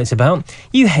told you what it's about.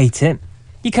 You hate it.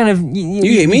 You kind of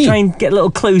you try and get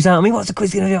little clues out of me. What's the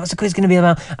quiz going to be? What's the quiz going to be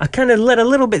about? I kind of let a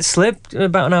little bit slip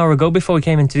about an hour ago before we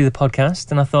came in to do the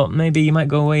podcast, and I thought maybe you might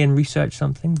go away and research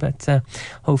something, but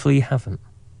hopefully you haven't.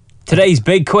 Today's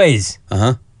big quiz.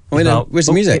 Wait, where's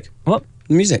the music? What?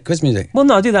 The music? Quiz music? Well,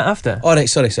 no, I'll do that after. All right,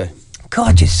 sorry.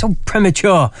 God, you're so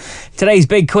premature. Today's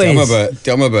big quiz.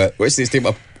 Tell me about it. What's the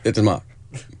statement? It doesn't matter.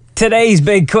 Today's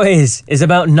big quiz is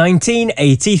about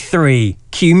 1983.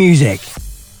 Cue music.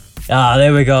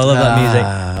 There we go. I love that music.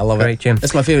 I love Great, Jim.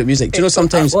 That's my favourite music. Do you know,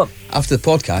 sometimes after the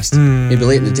podcast, maybe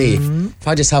late in the day, if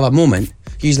I just have a moment,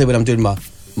 usually when I'm doing my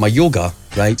my yoga,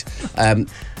 right, I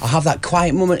have that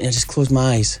quiet moment and I just close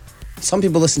my eyes. Some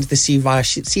people listen to the sea via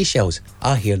seashells.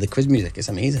 I hear the quiz music. It's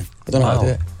amazing. I don't know how to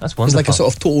do it. That's wonderful. It's like a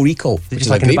sort of Total Recall, which is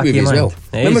like a in the great back of movie your as well. mind.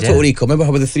 It Remember is, Total yeah. Recall? Remember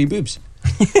how with the three boobs?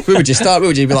 Where would you start? Where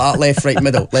would you be like left, right,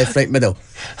 middle, left, right, middle?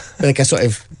 Like a sort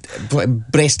of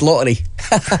breast lottery.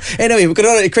 Anyway, we're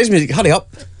going on to quiz music. Hurry up.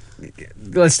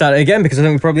 Let's start it again because I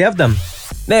think we probably have them.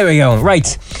 There we go. Right.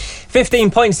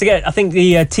 15 points to get. I think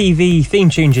the TV theme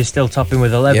tunes is still topping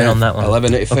with 11 on that one.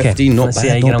 11 out of 15, not let's bad, see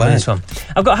how you not get on with bad. this one.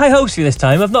 I've got high hopes for you this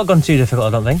time. I've not gone too difficult, I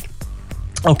don't think.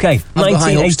 Okay, I've got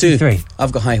high hopes too. 1983.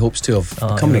 I've got high hopes too of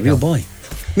Oh, becoming a here we real boy.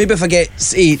 Maybe if I get,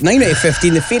 say, 9 out of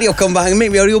 15, the fairy will come back and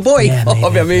make me a real boy. Yeah, That'll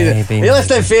be amazing. maybe. Hey,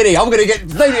 listen, fairy, I'm going to get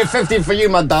 9 out of 15 for you,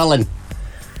 my darling.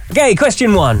 Okay,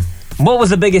 question 1. What was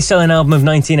the biggest selling album of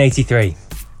 1983?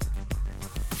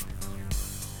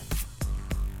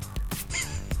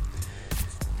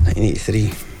 '83.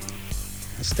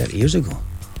 That's 30 years ago.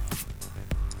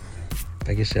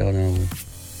 Biggest selling album.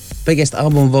 Biggest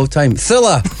album of all time.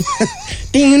 Thriller.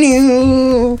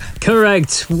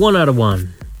 Correct. 1 out of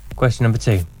 1. Question number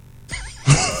 2.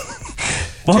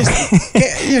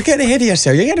 You're getting ahead of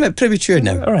yourself. You're getting a bit premature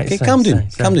now. All right, okay, sorry, calm down.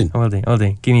 sorry. Calm down. I will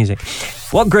do. Give music.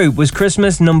 What group was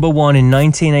Christmas number 1 in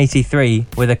 1983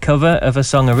 with a cover of a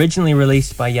song originally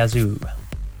released by Yazoo?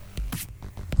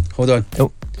 Hold on.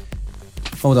 Oh.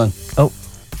 Hold on. Oh.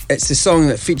 It's the song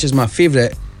that features my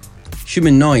favourite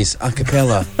Human Noise a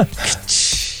cappella.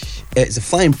 It's the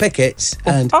Flying Pickets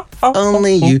and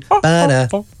Only You. Bada,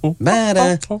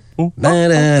 bada,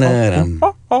 bada-da-dum.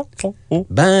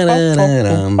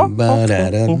 Bada-da-dum,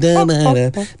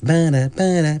 bada-da-da-bada,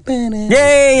 bada-bada-bada.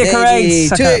 Yay, you're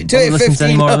correct. I Two can't out of listen to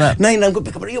any 15. more of that. 9, I'm going to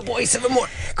become a real boy. 7 more.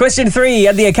 Question 3.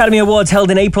 At the Academy Awards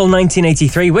held in April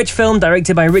 1983, which film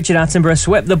directed by Richard Attenborough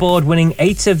swept the board, winning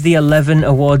 8 of the 11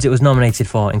 awards it was nominated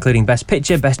for, including Best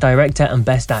Picture, Best Director and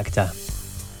Best Actor?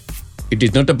 It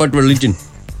is not about religion.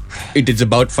 It is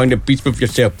about finding peace with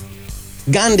yourself.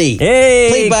 Gandhi. Hey,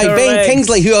 played by Ben correct.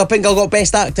 Kingsley, who I think I got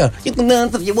Best Actor. You can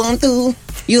dance if you want to.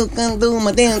 You can do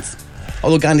my dance.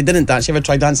 Although Gandhi didn't dance. You ever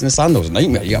tried dancing in sandals?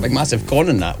 Nightmare. You got a big massive corn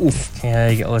in that. Oof. Yeah,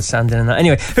 you get all the sand in that.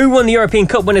 Anyway, who won the European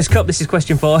Cup Winners' Cup? This is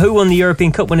question 4. Who won the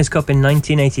European Cup Winners' Cup in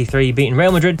 1983, beating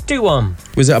Real Madrid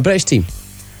 2-1? Was it a British team?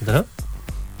 I don't know.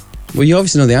 Well, you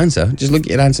obviously know the answer. Just look at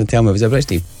your answer and tell me, was it a British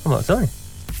team? I'm not telling you.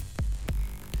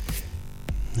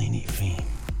 93.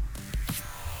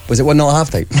 Was it 1-0 at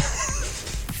half time?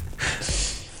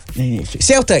 93.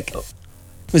 Celtic.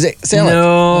 Was it Celtic?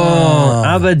 No,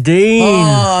 Aberdeen.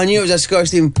 Oh, I knew it was a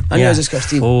Scottish team. I knew it was a Scottish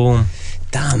team. Oh.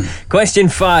 Damn. Question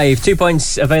 5. 2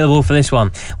 points available for this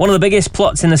one. One of the biggest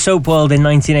plots in the soap world in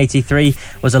 1983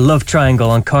 was a love triangle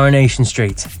on Coronation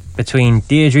Street between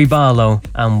Deirdre Barlow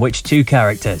and which 2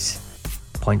 characters?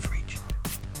 Point for each.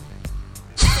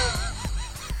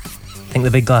 Think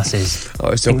the big glasses.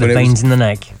 Think the veins in the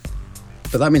neck.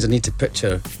 But that means I need to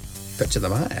picture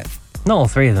them at it. Not all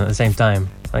 3 of them at the same time.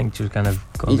 I think she was kind of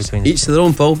going between. Each to their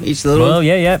own, Paul. Each to their own. Well,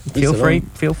 yeah. Each Feel to their free. own.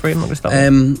 Feel free. I'm not going to stop.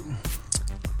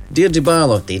 Deirdre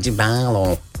Barlow. Deirdre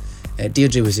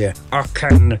was there.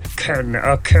 Ken.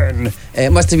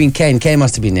 It must have been Ken. Ken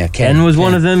must have been there. Ken was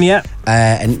one of them, yeah.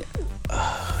 And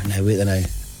now wait now.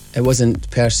 It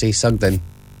wasn't Percy Sugden.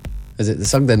 Is it the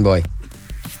Sugden boy?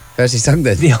 Percy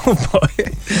Sugden. The old boy.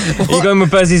 Are you going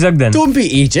with Percy Sugden? Don't be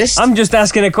ageist. I'm just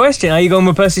asking a question. Are you going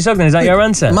with Percy Sugden? Is that your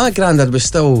answer? My granddad was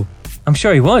still... I'm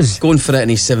sure he was. Going for it in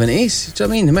his 70s. Do you know what I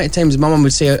mean? The amount of times my mum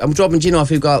would say, I'm dropping Gino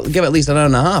off, you've got give it at least an hour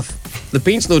and a half. The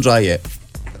paint's no dry yet.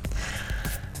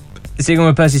 Is he going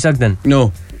with Percy Sugden?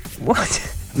 No.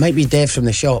 What? Might be Dev from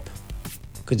the shop.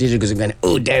 Because Deirdre goes and going,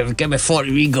 oh Dev, give me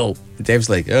 40 Regal. Dev's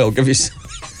like, oh, I'll give you some.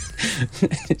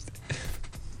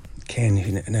 Ken,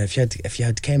 now if you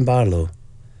had Ken Barlow,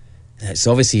 it's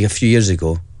obviously a few years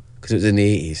ago, because it was in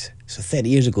the 80s. So 30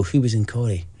 years ago, who was in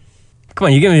Corrie? Come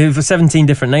on, you're giving me for 17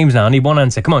 different names now. I need one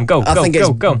answer. Come on, go. I think it's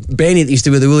Benny that used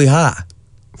to wear the woolly hat.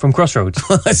 From Crossroads.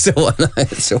 That's the one.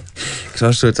 So,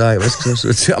 Crossroads, aye, it was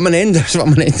Crossroads. I'm an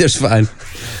Enders fan.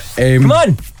 Come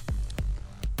on!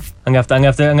 I'm gonna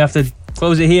have to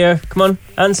close it here. Come on,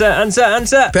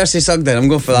 answer. Percy Sugden, I'm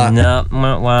going for that. No,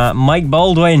 Mike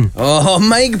Baldwin. Oh,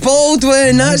 Mike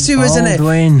Baldwin, that's who was in it.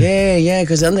 Baldwin. Yeah,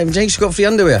 because Jake's got free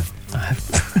underwear.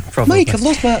 Probably. Mike, I've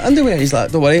lost my underwear. He's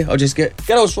like, don't worry, I'll just get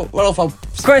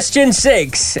off. Question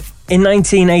 6. In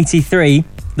 1983,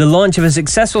 the launch of a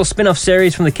successful spin-off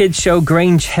series from the kids show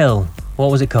Grange Hill What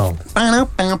was it called?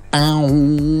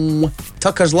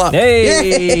 Tucker's Luck.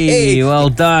 Hey, well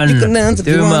done.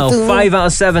 Doing well. 5 out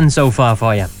of 7 so far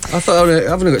for you. I thought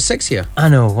I've only got 6 here. I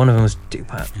know, one of them was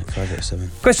Dupat. 5 out of 7.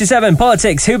 Question 7.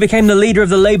 Politics. Who became the leader of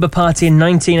the Labour Party in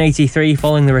 1983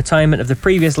 following the retirement of the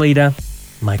previous leader,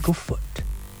 Michael Foot?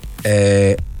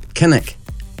 Kinnock.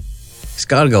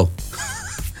 Scargill.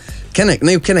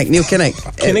 Neil Kinnock.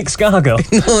 Kinnock Scargill?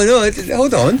 No,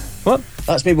 hold on. What?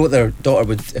 That's maybe what their daughter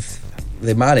would, if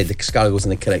they married the Scargills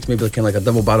and the Kinnocks, maybe kind of like a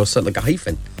double barrel, sort of like a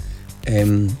hyphen.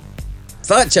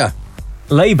 Thatcher.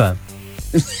 Labour.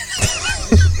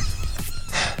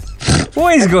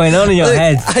 What is going on in your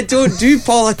head? I don't do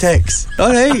politics.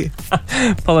 All right.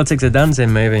 Politics of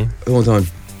dancing, maybe. Hold on.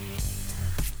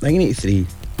 1983,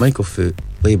 Michael Foot,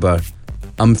 Labour.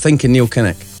 I'm thinking Neil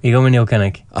Kinnock. You going with Neil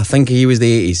Kinnock? I think he was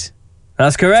the 80s.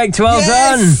 That's correct. Well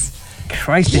done.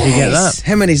 Christ, did you get that?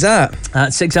 How many's that?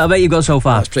 That's 6 out of 8 you've got so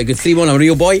far. That's pretty good. 3-1, I'm a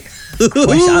real boy.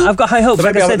 I've got high hopes.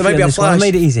 There might be a flash. I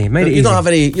made it easy. You don't have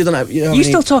any. You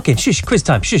still talking? Shush. Quiz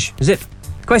time. Shush. Is it?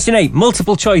 Question 8.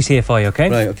 Multiple choice here for you. Okay.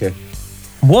 Right. Okay.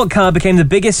 What car became the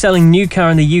biggest selling new car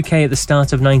in the UK at the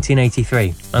start of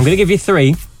 1983? I'm going to give you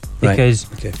 3 because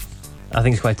I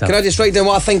think it's quite tough. Can I just write down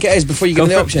what I think it is before you give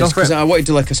me the options? Because I wanted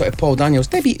to do like a sort of Paul Daniels.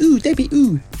 Debbie ooh.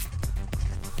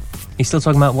 You still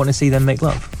talking about wanting to see them make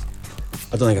love?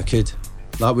 I don't think I could.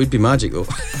 That would be magic though.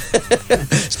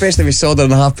 Especially if we sawed her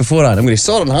in half beforehand. I'm going to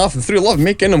saw her in half and through love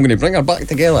making, I'm going to bring her back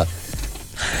together.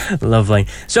 Lovely.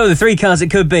 So the 3 cars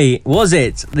it could be, was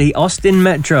it the Austin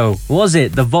Metro, was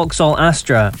it the Vauxhall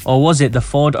Astra, or was it the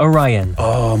Ford Orion?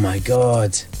 Oh my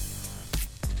God.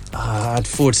 I had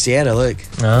Ford Sierra, look.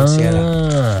 Ford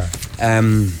Sierra.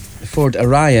 Ford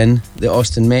Orion, the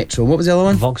Austin Metro. What was the other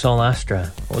one? Vauxhall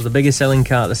Astra. What was the biggest selling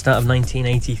car at the start of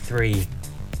 1983?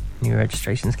 New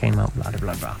registrations came out, blah,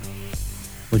 blah, blah.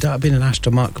 Would that have been an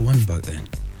Astra Mark 1 back then?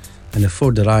 And the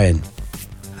Ford Orion,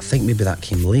 I think maybe that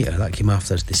came later. That came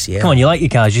after the Sierra. Come on, you like your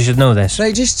cars, you should know this.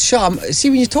 Right, just shut up. See,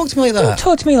 when you talk to me like that. Don't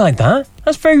talk to me like that.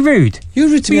 That's very rude. You're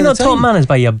rude to me all the time. You're not taught manners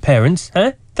by your parents,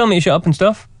 eh? Tell me to shut up and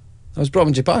stuff. I was brought up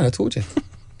in Japan, I told you.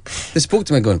 They spoke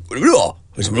to me going,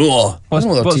 what's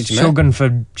Shogun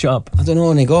for shut up? I don't know,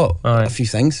 and he got a few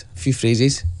things, a few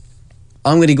phrases.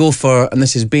 I'm going to go for, and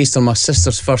this is based on my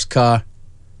sister's first car,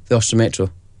 the Astra Metro.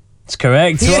 It's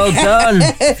correct. Well done.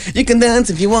 You can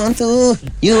dance if you want to.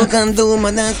 You can do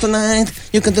my dance tonight.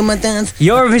 You can do my dance.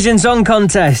 Eurovision Song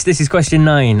Contest. This is question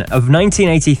 9. Of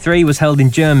 1983 was held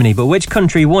in Germany, but which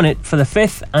country won it for the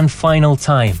 5th and final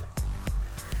time?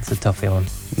 It's a toughie one.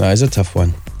 No, it's a tough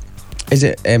one. Is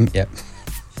it? Yeah.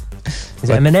 Is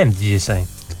it M&M? Did you say?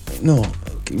 No.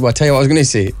 Well, I'll tell you what I was going to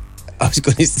say. I was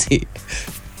going to say,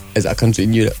 is it a country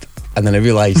in Europe? And then I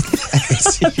realised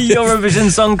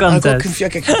Eurovision Song Contest. I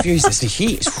get confused. It's the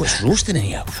heat. It's what's roasting in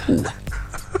here.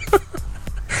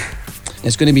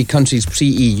 It's going to be countries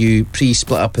pre-EU,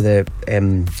 pre-split up of the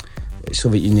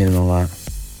Soviet Union and all that.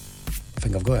 I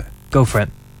think I've got it. Go for it.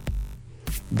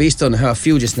 Based on how I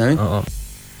feel just now,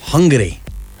 Hungary.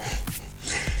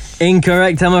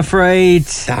 Incorrect, I'm afraid.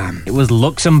 Damn. It was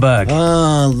Luxembourg.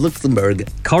 Luxembourg.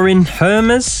 Corinne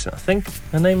Hermes, I think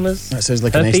her name was. That sounds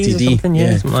like herpes an STD. Or something,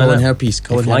 yeah, something Colin like that. herpes.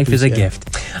 If life is a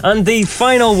gift. And the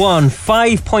final one,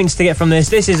 5 points to get from this.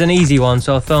 This is an easy one,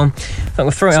 so I thought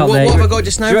we'll throw it out there. What have I got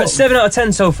just now? You're at 7 out of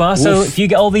 10 so far, so if you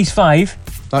get all these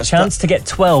 5, that's chance to get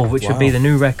 12, which would be the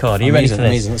new record. Are you ready for this?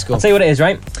 Amazing, let's go. I'll tell you what it is,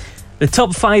 right? The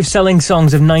top 5 selling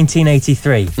songs of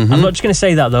 1983. I'm not just going to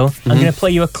say that though. I'm going to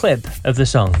play you a clip of the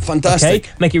song. Fantastic.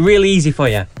 Okay? Make it really easy for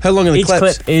you. How long are the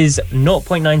clips? Each clip is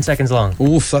 0.9 seconds long.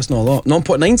 Oof, that's not a lot.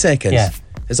 0.9 seconds? Yeah.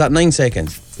 Is that 9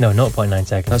 seconds? No, 0.9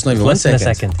 seconds. That's not even less 1 than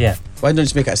second. a second, yeah. Why don't you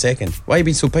just make it a second? Why are you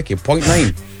being so picky?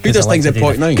 0.9. Who does things at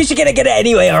 0.9? Because you're going to get it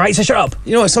anyway, alright? So shut up.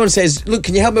 You know, if someone says, look,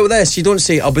 can you help me with this? You don't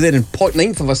say, I'll be there in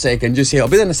 0.9 of a second. Just say, I'll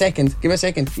be there in a second. Give me a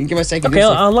second. You can give me a second. Okay,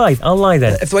 I'll lie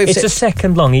then. It's a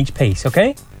second long each piece,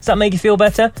 okay? Does that make you feel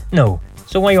better? No.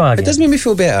 So why are you arguing? It does make me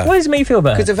feel better. Why does it make you feel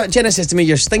better? Because if Jenna says to me,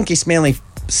 your stinky, smelly,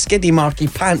 skiddy, marky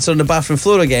pants are on the bathroom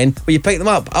floor again, will you pick them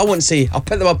up? I won't say, I'll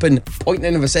pick them up in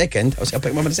 0.9 of a second. I'll say, I'll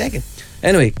pick them up in a second.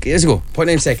 Anyway, let's go.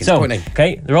 0.9 seconds. So, 0.9.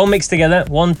 okay, they're all mixed together.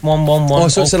 1, 1, 1, 1. Oh,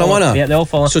 so it's in a one-up? Yeah, they all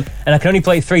follow. So, and I can only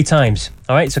play it 3 times.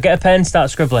 Alright, so get a pen, start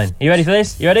scribbling. Are you ready for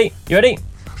this? You ready? You ready?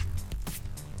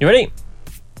 You ready?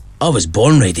 I was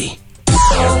born ready.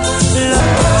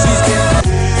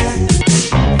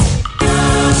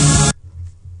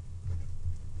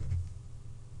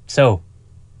 So,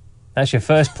 that's your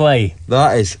first play.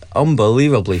 That is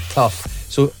unbelievably tough.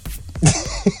 So,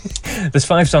 there's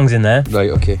 5 songs in there. Right,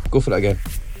 okay. Go for it again.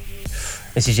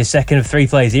 This is your second of 3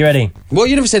 plays. Are you ready? What?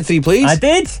 You never said 3 plays? I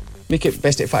did. Make it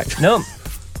best at 5. No.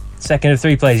 Second of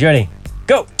 3 plays. You ready?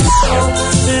 Go.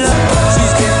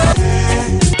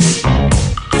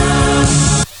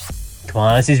 Come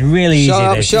on, this is really easy.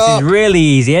 This is really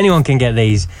easy. Anyone can get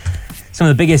these. Some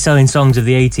of the biggest selling songs of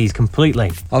the 80s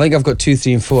completely. I think I've got 2,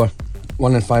 3 and 4.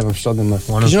 1 and 5 I'm struggling with.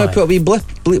 Because you know I put a wee blip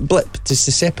just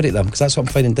to separate them, because that's what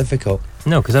I'm finding difficult.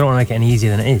 No, because I don't want to make it any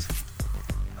easier than it is.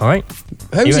 Alright?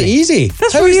 How's it easy?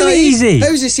 That's really easy.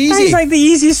 How's this easy? It's like the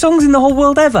easiest songs in the whole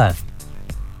world ever.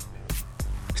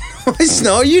 It's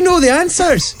not. You know the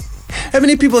answers. How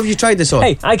many people have you tried this on?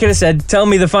 Hey, I could have said, tell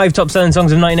me the 5 top selling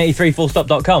songs of 1983,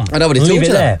 fullstop.com. And I would have told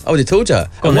you that. I would have told you. And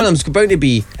one of them's bound to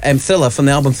be Thriller from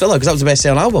the album Thriller, because that was the best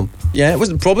selling album. Yeah, it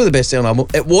wasn't probably the best selling album.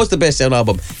 It was the best selling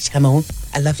album. Come on,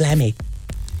 I love Lemmy.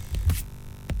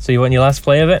 So you want your last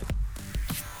play of it? Do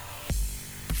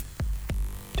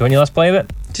you want your last play of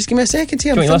it? Just give me a second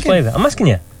here. Do you want your last play of it? I'm asking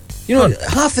you. You know,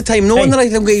 half the time, no wonder I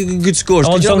don't get good scores.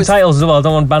 I want song titles as well. I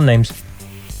don't want band names.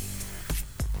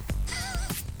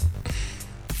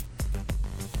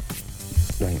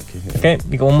 Okay,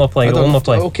 you got one more play.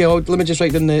 Okay, let me just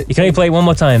write down the... You can only play it one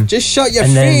more time. Just shut your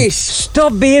and face.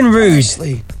 Stop being rude.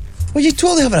 Honestly. Well, you're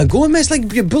totally having a go at me. It's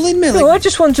like you're bullying me. No, I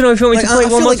just want to know if you want me to play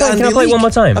it one more time. Can I play it one more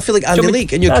time? I feel like Andy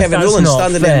Leake and you're Kevin Rowland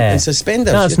standing in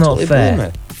suspenders. That's you're not totally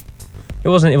fair. It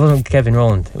wasn't Kevin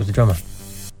Rowland. It was the drummer. So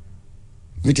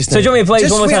do you want me to play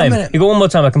it one more time? You go one more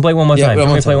time. I can play it one more time. Do you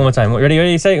want me to play it one more time?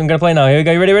 Ready? Say it. I'm going to play it now. Here we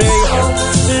go. You ready?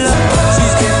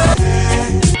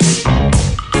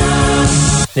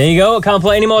 There you go. Can't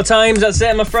play any more times. That's it,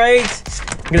 I'm afraid.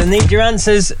 I'm going to need your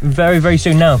answers very, very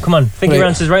soon now. Come on. Think of your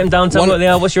answers. Write them down. Tell me what they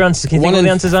are. What's your answers? Can you think what the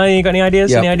answers are? You got any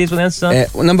ideas? Any ideas what the answers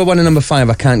are? Number 1 and number 5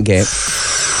 I can't get.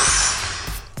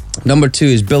 Number 2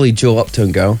 is Billy Joel,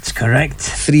 Uptown Girl. It's correct.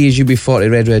 3 is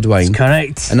UB40, Red Red Wine. It's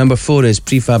correct. And number 4 is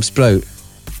Prefab Sprout.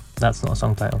 That's not a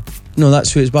song title. No,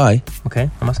 that's who it's by. Okay,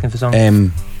 I'm asking for songs.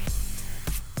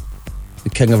 The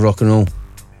King of Rock and Roll.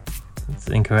 It's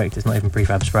incorrect. It's not even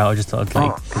Prefab Sprout. I just thought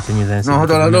I'd continue there. No,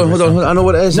 hold on. I know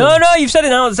what it is. No, you've said it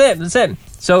now. That's it.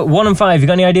 So 1 and 5. You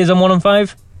got any ideas on 1 and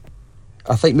 5?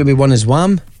 I think maybe 1 is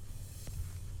Wham.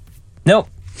 Nope.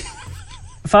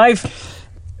 5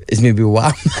 is maybe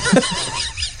Wham.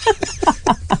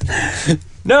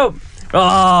 Nope.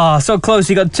 Oh, so close.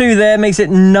 You got 2 there. Makes it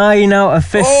 9 out of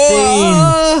 15.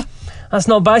 Oh! That's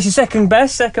not bad. It's your second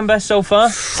best so far.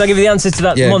 So I'll give you the answers to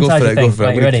that montage thing. Go for it.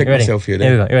 Right, you ready? Here we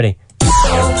go. You ready?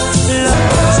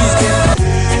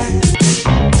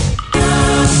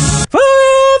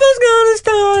 Forever's gonna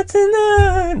start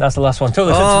tonight. That's the last one. Total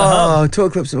Eclipse of the Heart. Total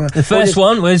Eclipse of the Heart. The first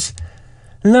one was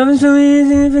Love is so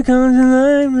easy if it comes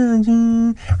alive.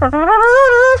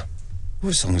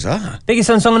 What song is that? Biggest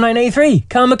selling song of 1983.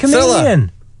 Karma Chameleon.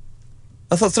 Thriller.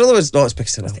 I thought Thriller was... No, it's Big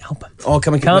Thriller. That's the album. Oh,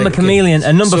 Karma Chameleon.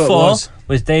 And number 4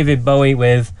 was David Bowie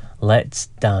with Let's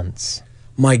Dance.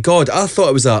 My God, I thought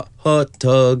it was that hot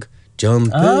tug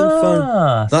jumping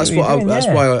fun. That's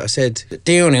why I said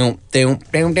down.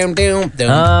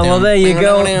 Well, there you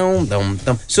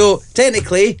go. So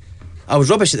technically, I was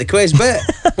rubbish at the quiz, but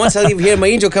once I leave here, my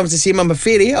angel comes to see me, I'm a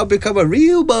fairy, I'll become a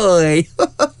real boy.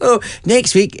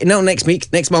 Next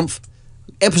month,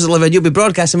 episode 11, you'll be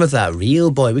broadcasting with that real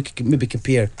boy. We could maybe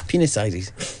compare penis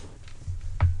sizes.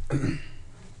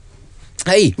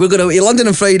 Hey, we're going to London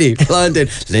on Friday. London.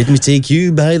 Let me take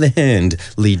you by the hand,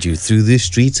 lead you through the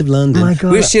streets of London. My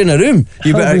God. We're sharing a room.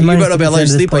 You better be allowed to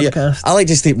sleep. I like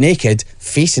to sleep naked,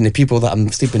 facing the people that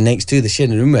I'm sleeping next to, the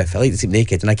sharing a room with. I like to sleep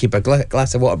naked, and I keep a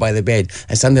glass of water by the bed,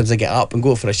 and sometimes I get up and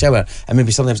go for a shower, and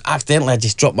maybe sometimes accidentally I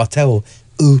just drop my towel.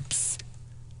 Oops.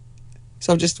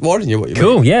 So I'm just warning you what you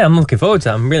Cool, yeah, I'm looking forward to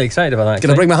that. I'm really excited about that.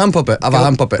 Can I bring my hand puppet? I have a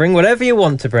hand puppet. Bring whatever you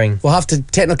want to bring. We'll have to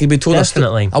technically be told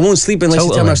Definitely. I won't sleep unless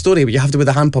you tell me a story, but you have to with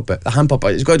the hand puppet. The hand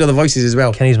puppet. It's got to do the voices as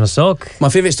well. Can I use my sock? My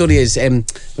favourite story is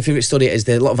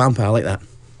the Little Vampire. I like that.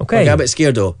 Okay. I get a bit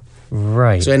scared though.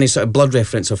 Right. So any sort of blood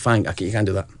reference or fang, you can't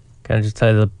do that. Can I just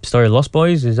tell you the story of Lost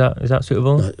Boys? Is that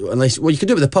suitable? No, you can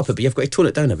do it with the puppet, but you've got to tone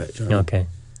it down a bit. Do you know what I mean?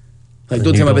 Okay. Like,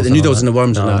 don't tell me about the noodles and the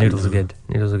worms and that. Noodles are good.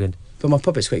 Noodles are good. But my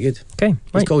puppet's quite good. Okay,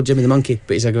 He's called Jimmy the Monkey,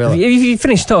 but he's a gorilla. Have you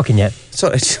finished talking yet?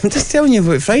 Sorry, I'm just telling you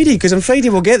about Friday, because on Friday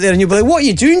we'll get there and you'll be like, what are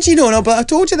you doing, Gino? And I'll be like, I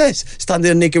told you this. Stand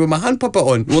there naked with my hand puppet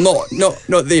on. Well,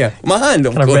 not there. My hand,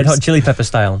 of course. Kind of Red Hot Chili Pepper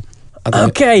style.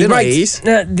 Okay, right. Yes,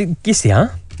 they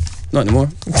are. Not anymore.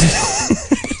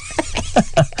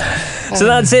 So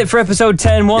that's it for episode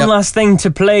 10. One last thing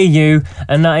to play you,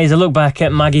 and that is a look back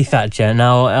at Maggie Thatcher.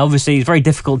 Now, obviously, it's very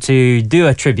difficult to do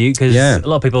a tribute because a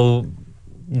lot of people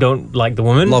don't like the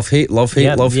woman. Love, hate, love,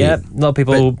 hate, love, hate. Yeah, a lot of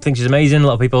people think she's amazing. A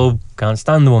lot of people can't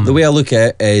stand the woman. The way I look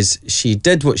at it is she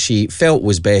did what she felt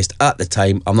was best at the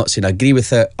time. I'm not saying I agree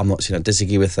with it. I'm not saying I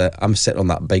disagree with it. I'm sitting on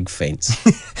that big fence.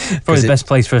 Probably the best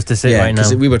place for us to sit right now.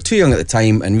 Because we were too young at the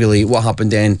time, and really what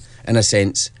happened then, in a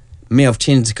sense, may have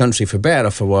changed the country for better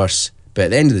or for worse, but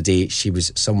at the end of the day, she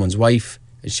was someone's wife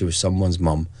and she was someone's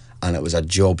mum, and it was a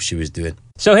job she was doing.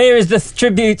 So here is the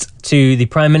tribute to the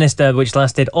Prime Minister, which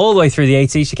lasted all the way through the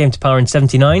 80s. She came to power in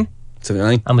 79.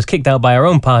 79. And was kicked out by her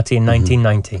own party in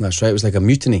 1990. That's right, it was like a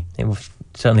mutiny. It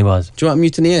certainly was. Do you know what a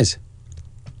mutiny is?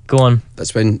 Go on.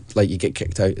 That's when you get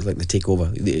kicked out, it's like the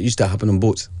takeover. It used to happen on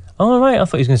boats. Oh, right. I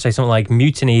thought he was going to say something like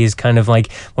mutiny is kind of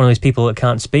like one of those people that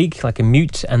can't speak, like a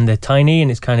mute, and they're tiny,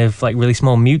 and it's kind of like really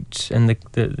small mute. And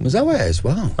Was that what it is?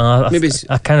 Wow. Maybe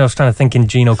I kind of was trying to think in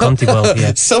Gino Conti world.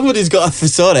 Yeah. Somebody's got a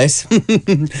thesaurus.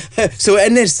 So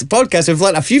in this podcast, we've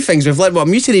learned a few things. We've learned what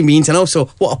mutiny means and also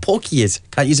what a pocky is.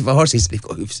 Can't use it for horses. They've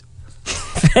got hooves.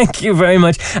 Thank you very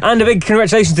much. And a big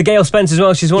congratulations to Gail Spence as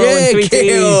well. She's won all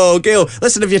in Gail.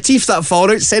 Listen, if your teeth start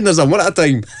falling out, send us them one at a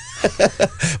time.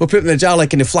 We'll put them in a jar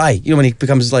like in the Fly. You know when he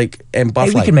becomes like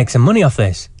Barfly. Hey, we can make some money off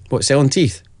this. What, selling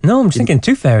teeth? No, I'm just thinking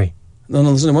Tooth Fairy. No,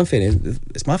 there's only one fairy.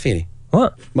 It's my fairy.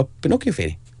 What? My Pinocchio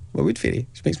fairy. My wood fairy.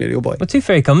 She makes me a real boy. Well, Tooth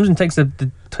Fairy comes and takes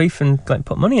the teeth and like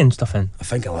put money and stuff in. I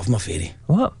think I love my fairy.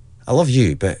 What? I love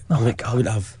you, but I wouldn't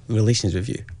have relations with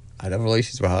you. I'd have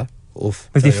relations with her. Oof.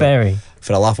 With your fairy?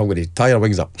 For a laugh, I'm going to tie her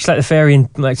wings up. She's like the fairy in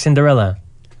like Cinderella.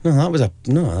 No, that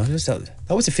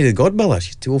was a fairy godmother.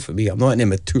 She's too old for me. I'm not in a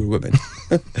mature woman.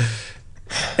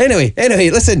 Anyway,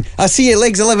 listen, I'll see you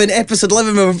Legs 11, episode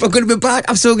 11. We're going to be back.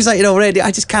 I'm so excited already.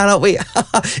 I just cannot wait.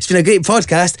 It's been a great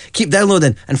podcast. Keep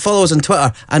downloading and follow us on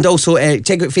Twitter, and also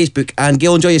check out Facebook. And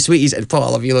Gail, enjoy your sweeties. And Paul, I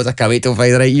love you loads. I can't wait till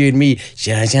Friday night. You and me.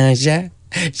 Sha sha sha.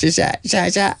 Sha sha sha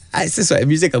sha. It's the sort of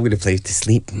music I'm going to play to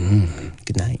sleep.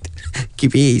 Good night.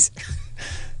 Keep ease.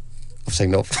 I've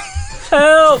signed off.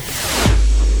 Help!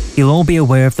 You'll all be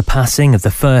aware of the passing of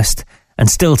the first, and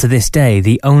still to this day,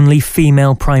 the only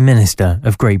female Prime Minister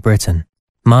of Great Britain.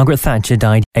 Margaret Thatcher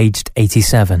died aged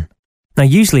 87. Now,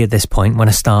 usually at this point, when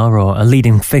a star or a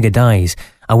leading figure dies,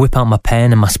 I whip out my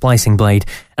pen and my splicing blade,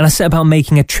 and I set about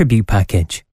making a tribute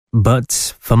package.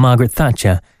 But for Margaret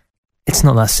Thatcher, it's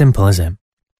not that simple, is it?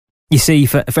 You see,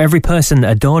 for every person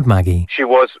that adored Maggie, she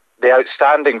was the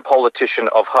outstanding politician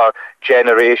of her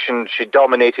generation. She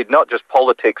dominated not just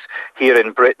politics here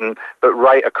in Britain, but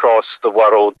right across the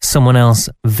world. someone else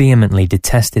vehemently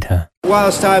detested her.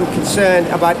 Whilst I'm concerned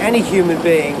about any human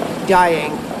being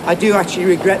dying, I do actually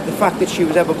regret the fact that she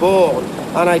was ever born.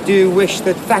 And I do wish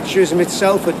that Thatcherism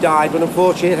itself had died, but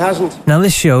unfortunately it hasn't. Now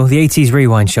this show, the 80s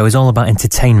Rewind Show, is all about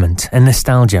entertainment and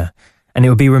nostalgia. And it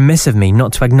would be remiss of me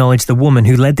not to acknowledge the woman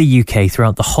who led the UK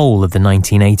throughout the whole of the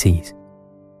 1980s.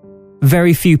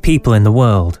 Very few people in the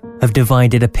world have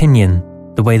divided opinion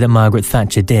the way that Margaret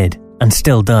Thatcher did, and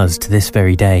still does to this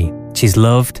very day. She's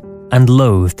loved and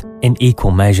loathed in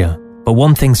equal measure. But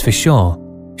one thing's for sure,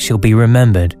 she'll be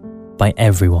remembered by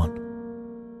everyone.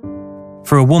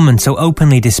 For a woman so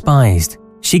openly despised,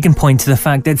 she can point to the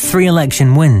fact that 3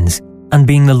 election wins, and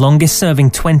being the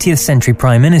longest-serving 20th century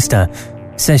Prime Minister,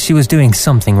 says she was doing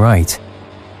something right.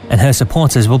 And her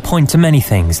supporters will point to many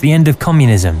things: the end of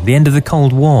communism, the end of the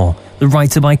Cold War, the right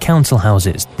to buy council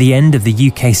houses, the end of the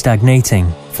UK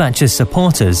stagnating. Thatcher's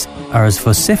supporters are as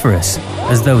vociferous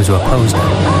as those who opposed her.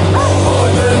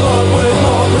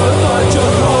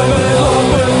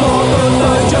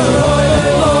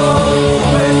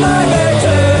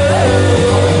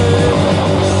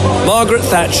 Margaret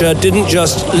Thatcher didn't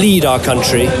just lead our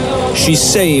country, she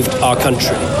saved our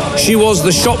country. She was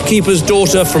the shopkeeper's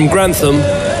daughter from Grantham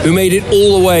who made it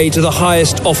all the way to the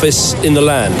highest office in the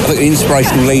land. I think an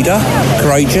inspirational leader,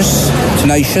 courageous,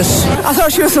 tenacious. I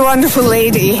thought she was a wonderful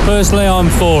lady. Personally, I'm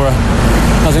for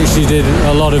her. I think she did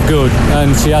a lot of good,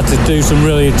 and she had to do some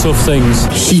really tough things.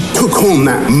 She took on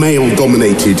that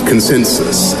male-dominated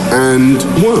consensus and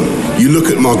won. You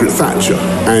look at Margaret Thatcher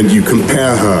and you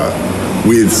compare her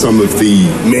with some of the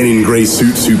men in grey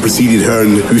suits who preceded her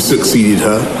and who succeeded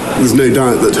her. There's no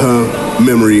doubt that her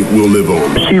memory will live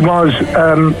on. She was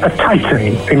a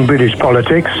titan in British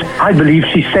politics. I believe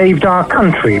she saved our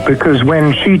country, because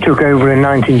when she took over in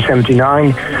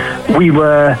 1979, we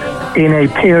were in a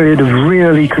period of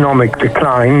real economic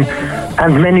decline,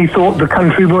 and many thought the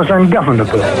country was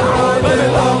ungovernable.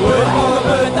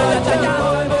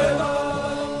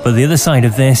 But the other side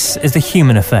of this is the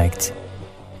human effect.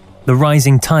 The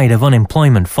rising tide of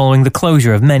unemployment following the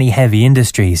closure of many heavy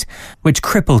industries, which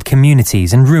crippled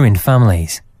communities and ruined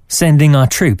families. Sending our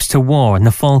troops to war in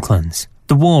the Falklands,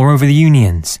 the war over the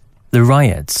unions, the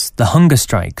riots, the hunger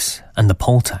strikes, and the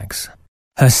poll tax.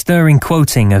 Her stirring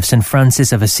quoting of St.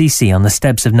 Francis of Assisi on the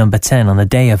steps of Number 10 on the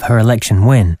day of her election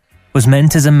win was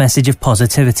meant as a message of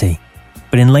positivity,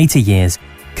 but in later years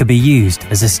could be used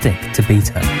as a stick to beat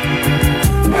her.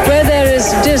 Where there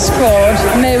is discord,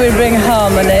 may we bring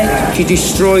harmony. She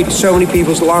destroyed so many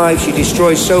people's lives. She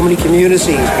destroyed so many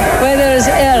communities. Where there is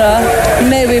error,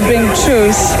 may we bring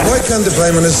truth. Why can't the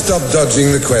Prime Minister stop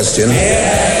dodging the question?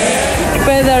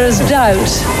 Where there is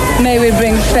doubt, may we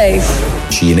bring faith.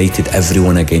 She united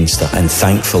everyone against her, and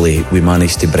thankfully we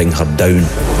managed to bring her down.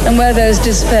 And where there is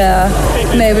despair,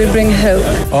 may we bring hope.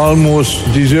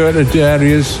 Almost deserted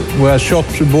areas where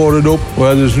shops are boarded up,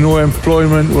 where there's no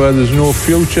employment, where there's no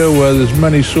future, where there's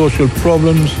many social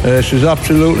problems. She's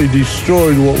absolutely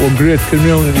destroyed what were great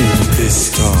communities.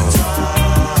 This storm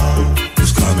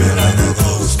is coming like a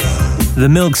ghost. The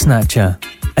Milk Snatcher,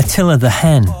 Attila the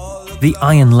Hen, the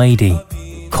Iron Lady.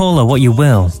 Call her what you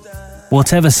will.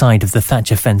 Whatever side of the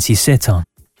Thatcher fence you sit on,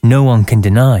 no one can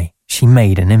deny she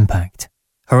made an impact.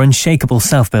 Her unshakable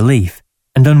self-belief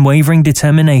and unwavering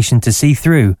determination to see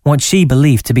through what she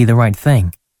believed to be the right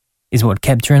thing is what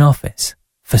kept her in office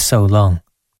for so long.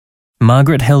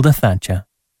 Margaret Hilda Thatcher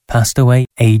passed away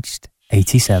aged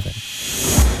 87.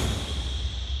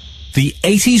 The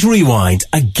 80s Rewind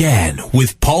again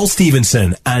with Paul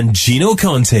Stevenson and Gino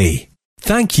Conti.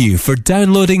 Thank you for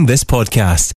downloading this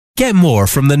podcast. Get more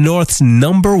from the North's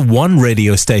 #1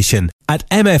 radio station at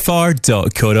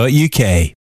mfr.co.uk.